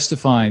it's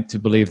justified to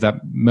believe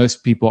that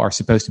most people are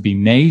supposed to be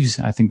knaves.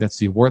 I think that's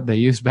the word they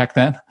used back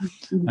then.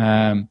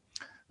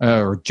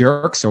 Or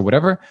jerks or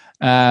whatever.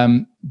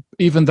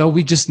 Even though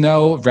we just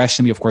know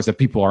rationally, of course, that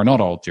people are not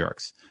all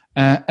jerks.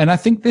 And I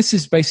think this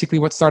is basically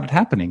what started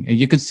happening. And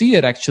you can see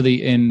it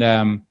actually in,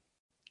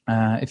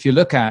 if you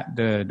look at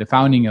the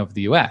founding of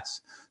the US,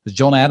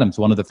 John Adams,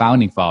 one of the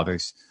founding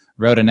fathers,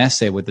 wrote an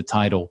essay with the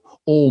title,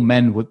 "All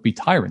Men Would Be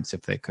Tyrants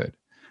If They Could."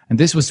 And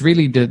this was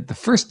really the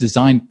first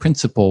design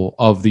principle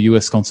of the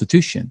US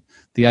Constitution.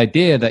 The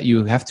idea that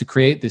you have to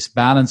create this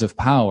balance of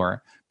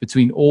power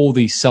between all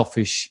these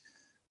selfish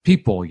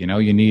people.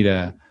 You need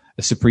a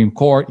Supreme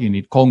Court, you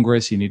need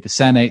Congress, you need the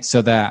Senate,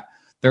 so that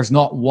there's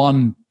not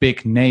one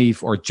big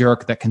knave or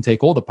jerk that can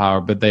take all the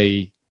power, but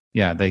they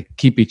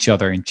keep each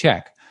other in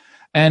check.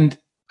 And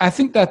I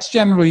think that's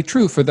generally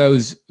true for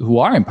those who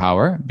are in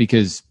power,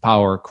 because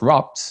power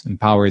corrupts and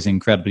power is an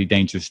incredibly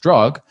dangerous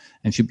drug,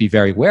 and should be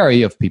very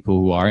wary of people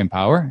who are in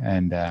power.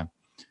 And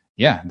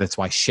that's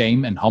why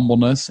shame and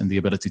humbleness and the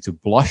ability to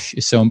blush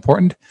is so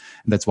important.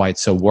 And that's why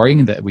it's so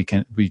worrying that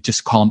we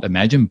just can't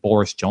imagine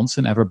Boris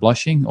Johnson ever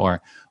blushing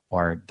or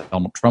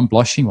Donald Trump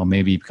blushing. Well,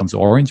 maybe he becomes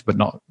orange, but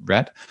not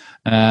red.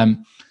 That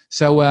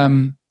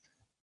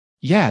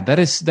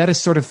is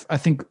sort of, I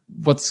think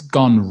what's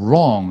gone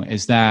wrong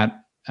is that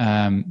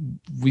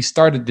we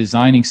started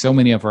designing so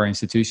many of our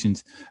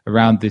institutions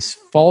around this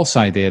false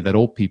idea that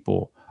all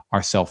people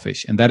are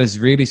selfish. And that is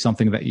really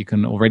something that you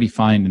can already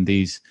find in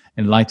these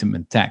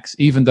Enlightenment texts,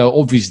 even though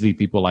obviously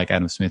people like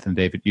Adam Smith and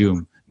David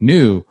Hume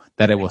knew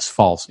that it was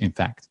false, in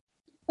fact.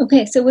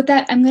 Okay, so with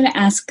that, I'm going to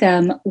ask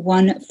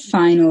one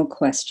final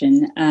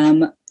question,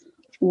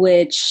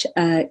 which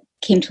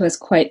came to us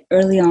quite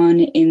early on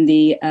in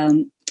the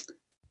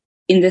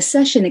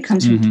session. It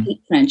comes from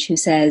Kate French, who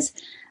says,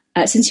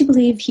 since you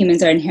believe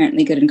humans are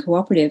inherently good and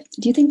cooperative,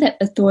 do you think that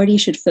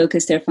authorities should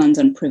focus their funds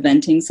on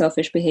preventing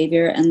selfish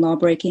behavior and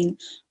lawbreaking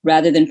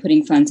rather than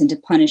putting funds into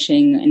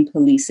punishing and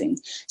policing?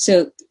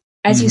 So,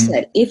 as you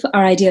said, if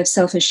our idea of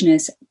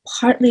selfishness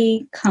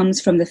partly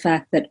comes from the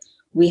fact that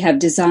we have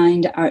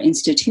designed our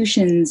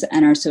institutions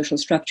and our social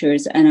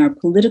structures and our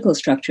political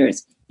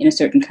structures in a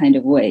certain kind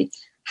of way,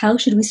 how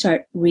should we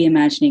start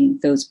reimagining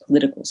those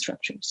political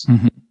structures?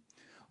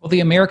 Well,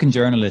 the American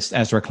journalist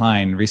Ezra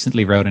Klein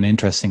recently wrote an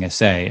interesting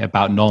essay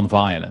about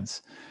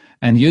nonviolence.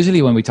 And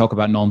usually when we talk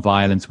about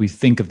nonviolence, we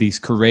think of these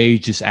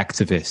courageous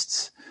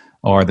activists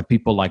or the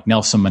people like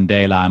Nelson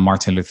Mandela and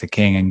Martin Luther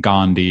King and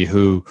Gandhi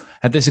who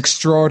had this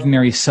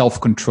extraordinary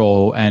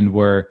self-control and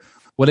were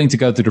willing to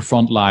go to the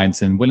front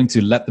lines and willing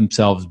to let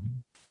themselves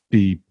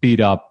be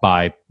beat up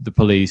by the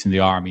police and the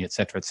army, et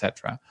cetera, et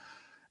cetera.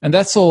 And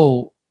that's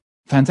all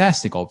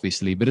fantastic,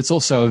 obviously, but it's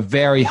also a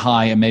very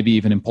high and maybe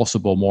even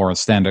impossible moral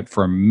standard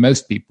for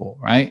most people,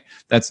 right?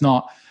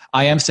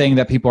 I am saying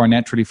that people are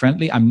naturally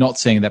friendly. I'm not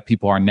saying that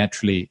people are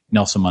naturally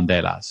Nelson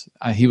Mandela's.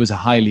 He was a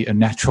highly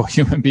unnatural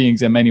human being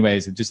in many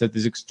ways. It just had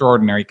this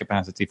extraordinary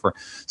capacity for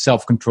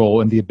self-control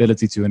and the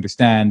ability to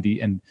understand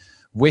and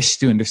wish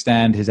to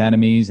understand his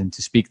enemies and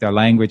to speak their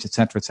language, et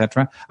cetera, et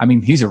cetera. I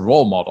mean, he's a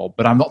role model,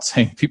 but I'm not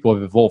saying people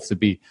have evolved to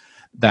be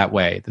that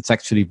way. That's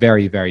actually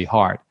very, very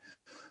hard.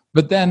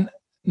 But then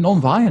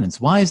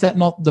nonviolence, why is that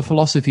not the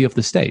philosophy of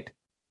the state?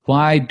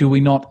 Why do we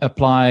not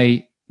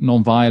apply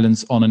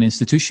nonviolence on an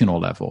institutional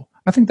level?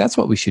 I think that's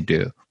what we should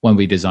do when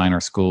we design our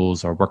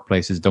schools, our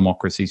workplaces,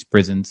 democracies,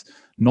 prisons.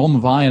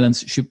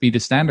 Nonviolence should be the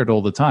standard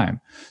all the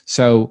time.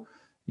 So,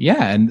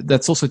 yeah, and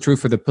that's also true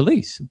for the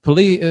police.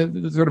 Police,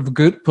 sort of a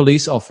good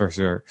police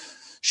officer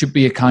should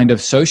be a kind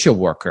of social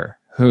worker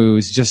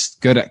who's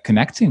just good at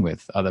connecting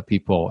with other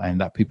people and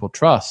that people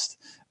trust,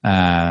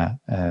 in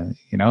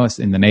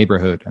the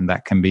neighborhood, and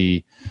that can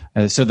be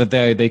so that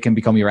they can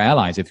become your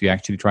allies if you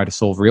actually try to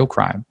solve real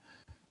crime.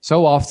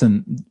 So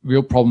often,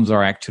 real problems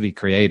are actually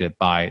created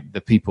by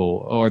the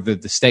people or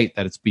the state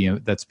that's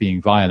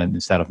being violent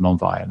instead of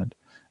non-violent.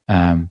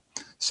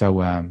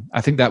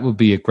 I think that would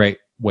be a great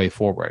way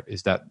forward,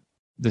 is that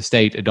the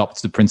state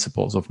adopts the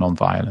principles of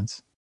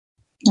non-violence.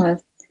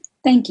 Well,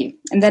 thank you.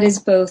 And that is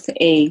both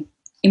a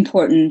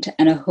important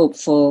and a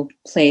hopeful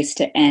place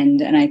to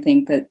end. And I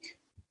think that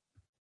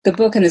the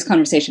book and this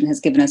conversation has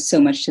given us so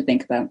much to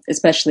think about,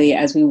 especially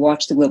as we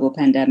watch the global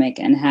pandemic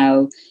and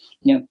how,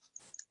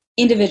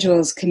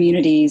 individuals,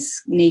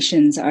 communities,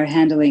 nations are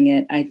handling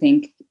it. I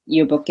think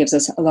your book gives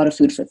us a lot of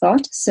food for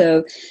thought.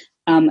 So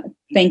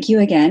thank you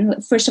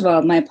again. First of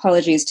all, my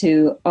apologies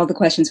to all the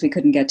questions we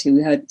couldn't get to.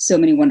 We had so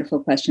many wonderful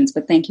questions,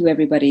 but thank you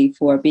everybody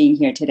for being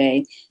here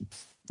today.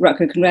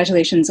 Rutger,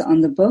 congratulations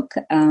on the book,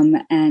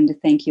 and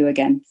thank you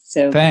again.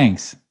 So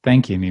thanks.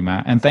 Thank you,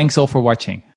 Nima. And thanks all for watching.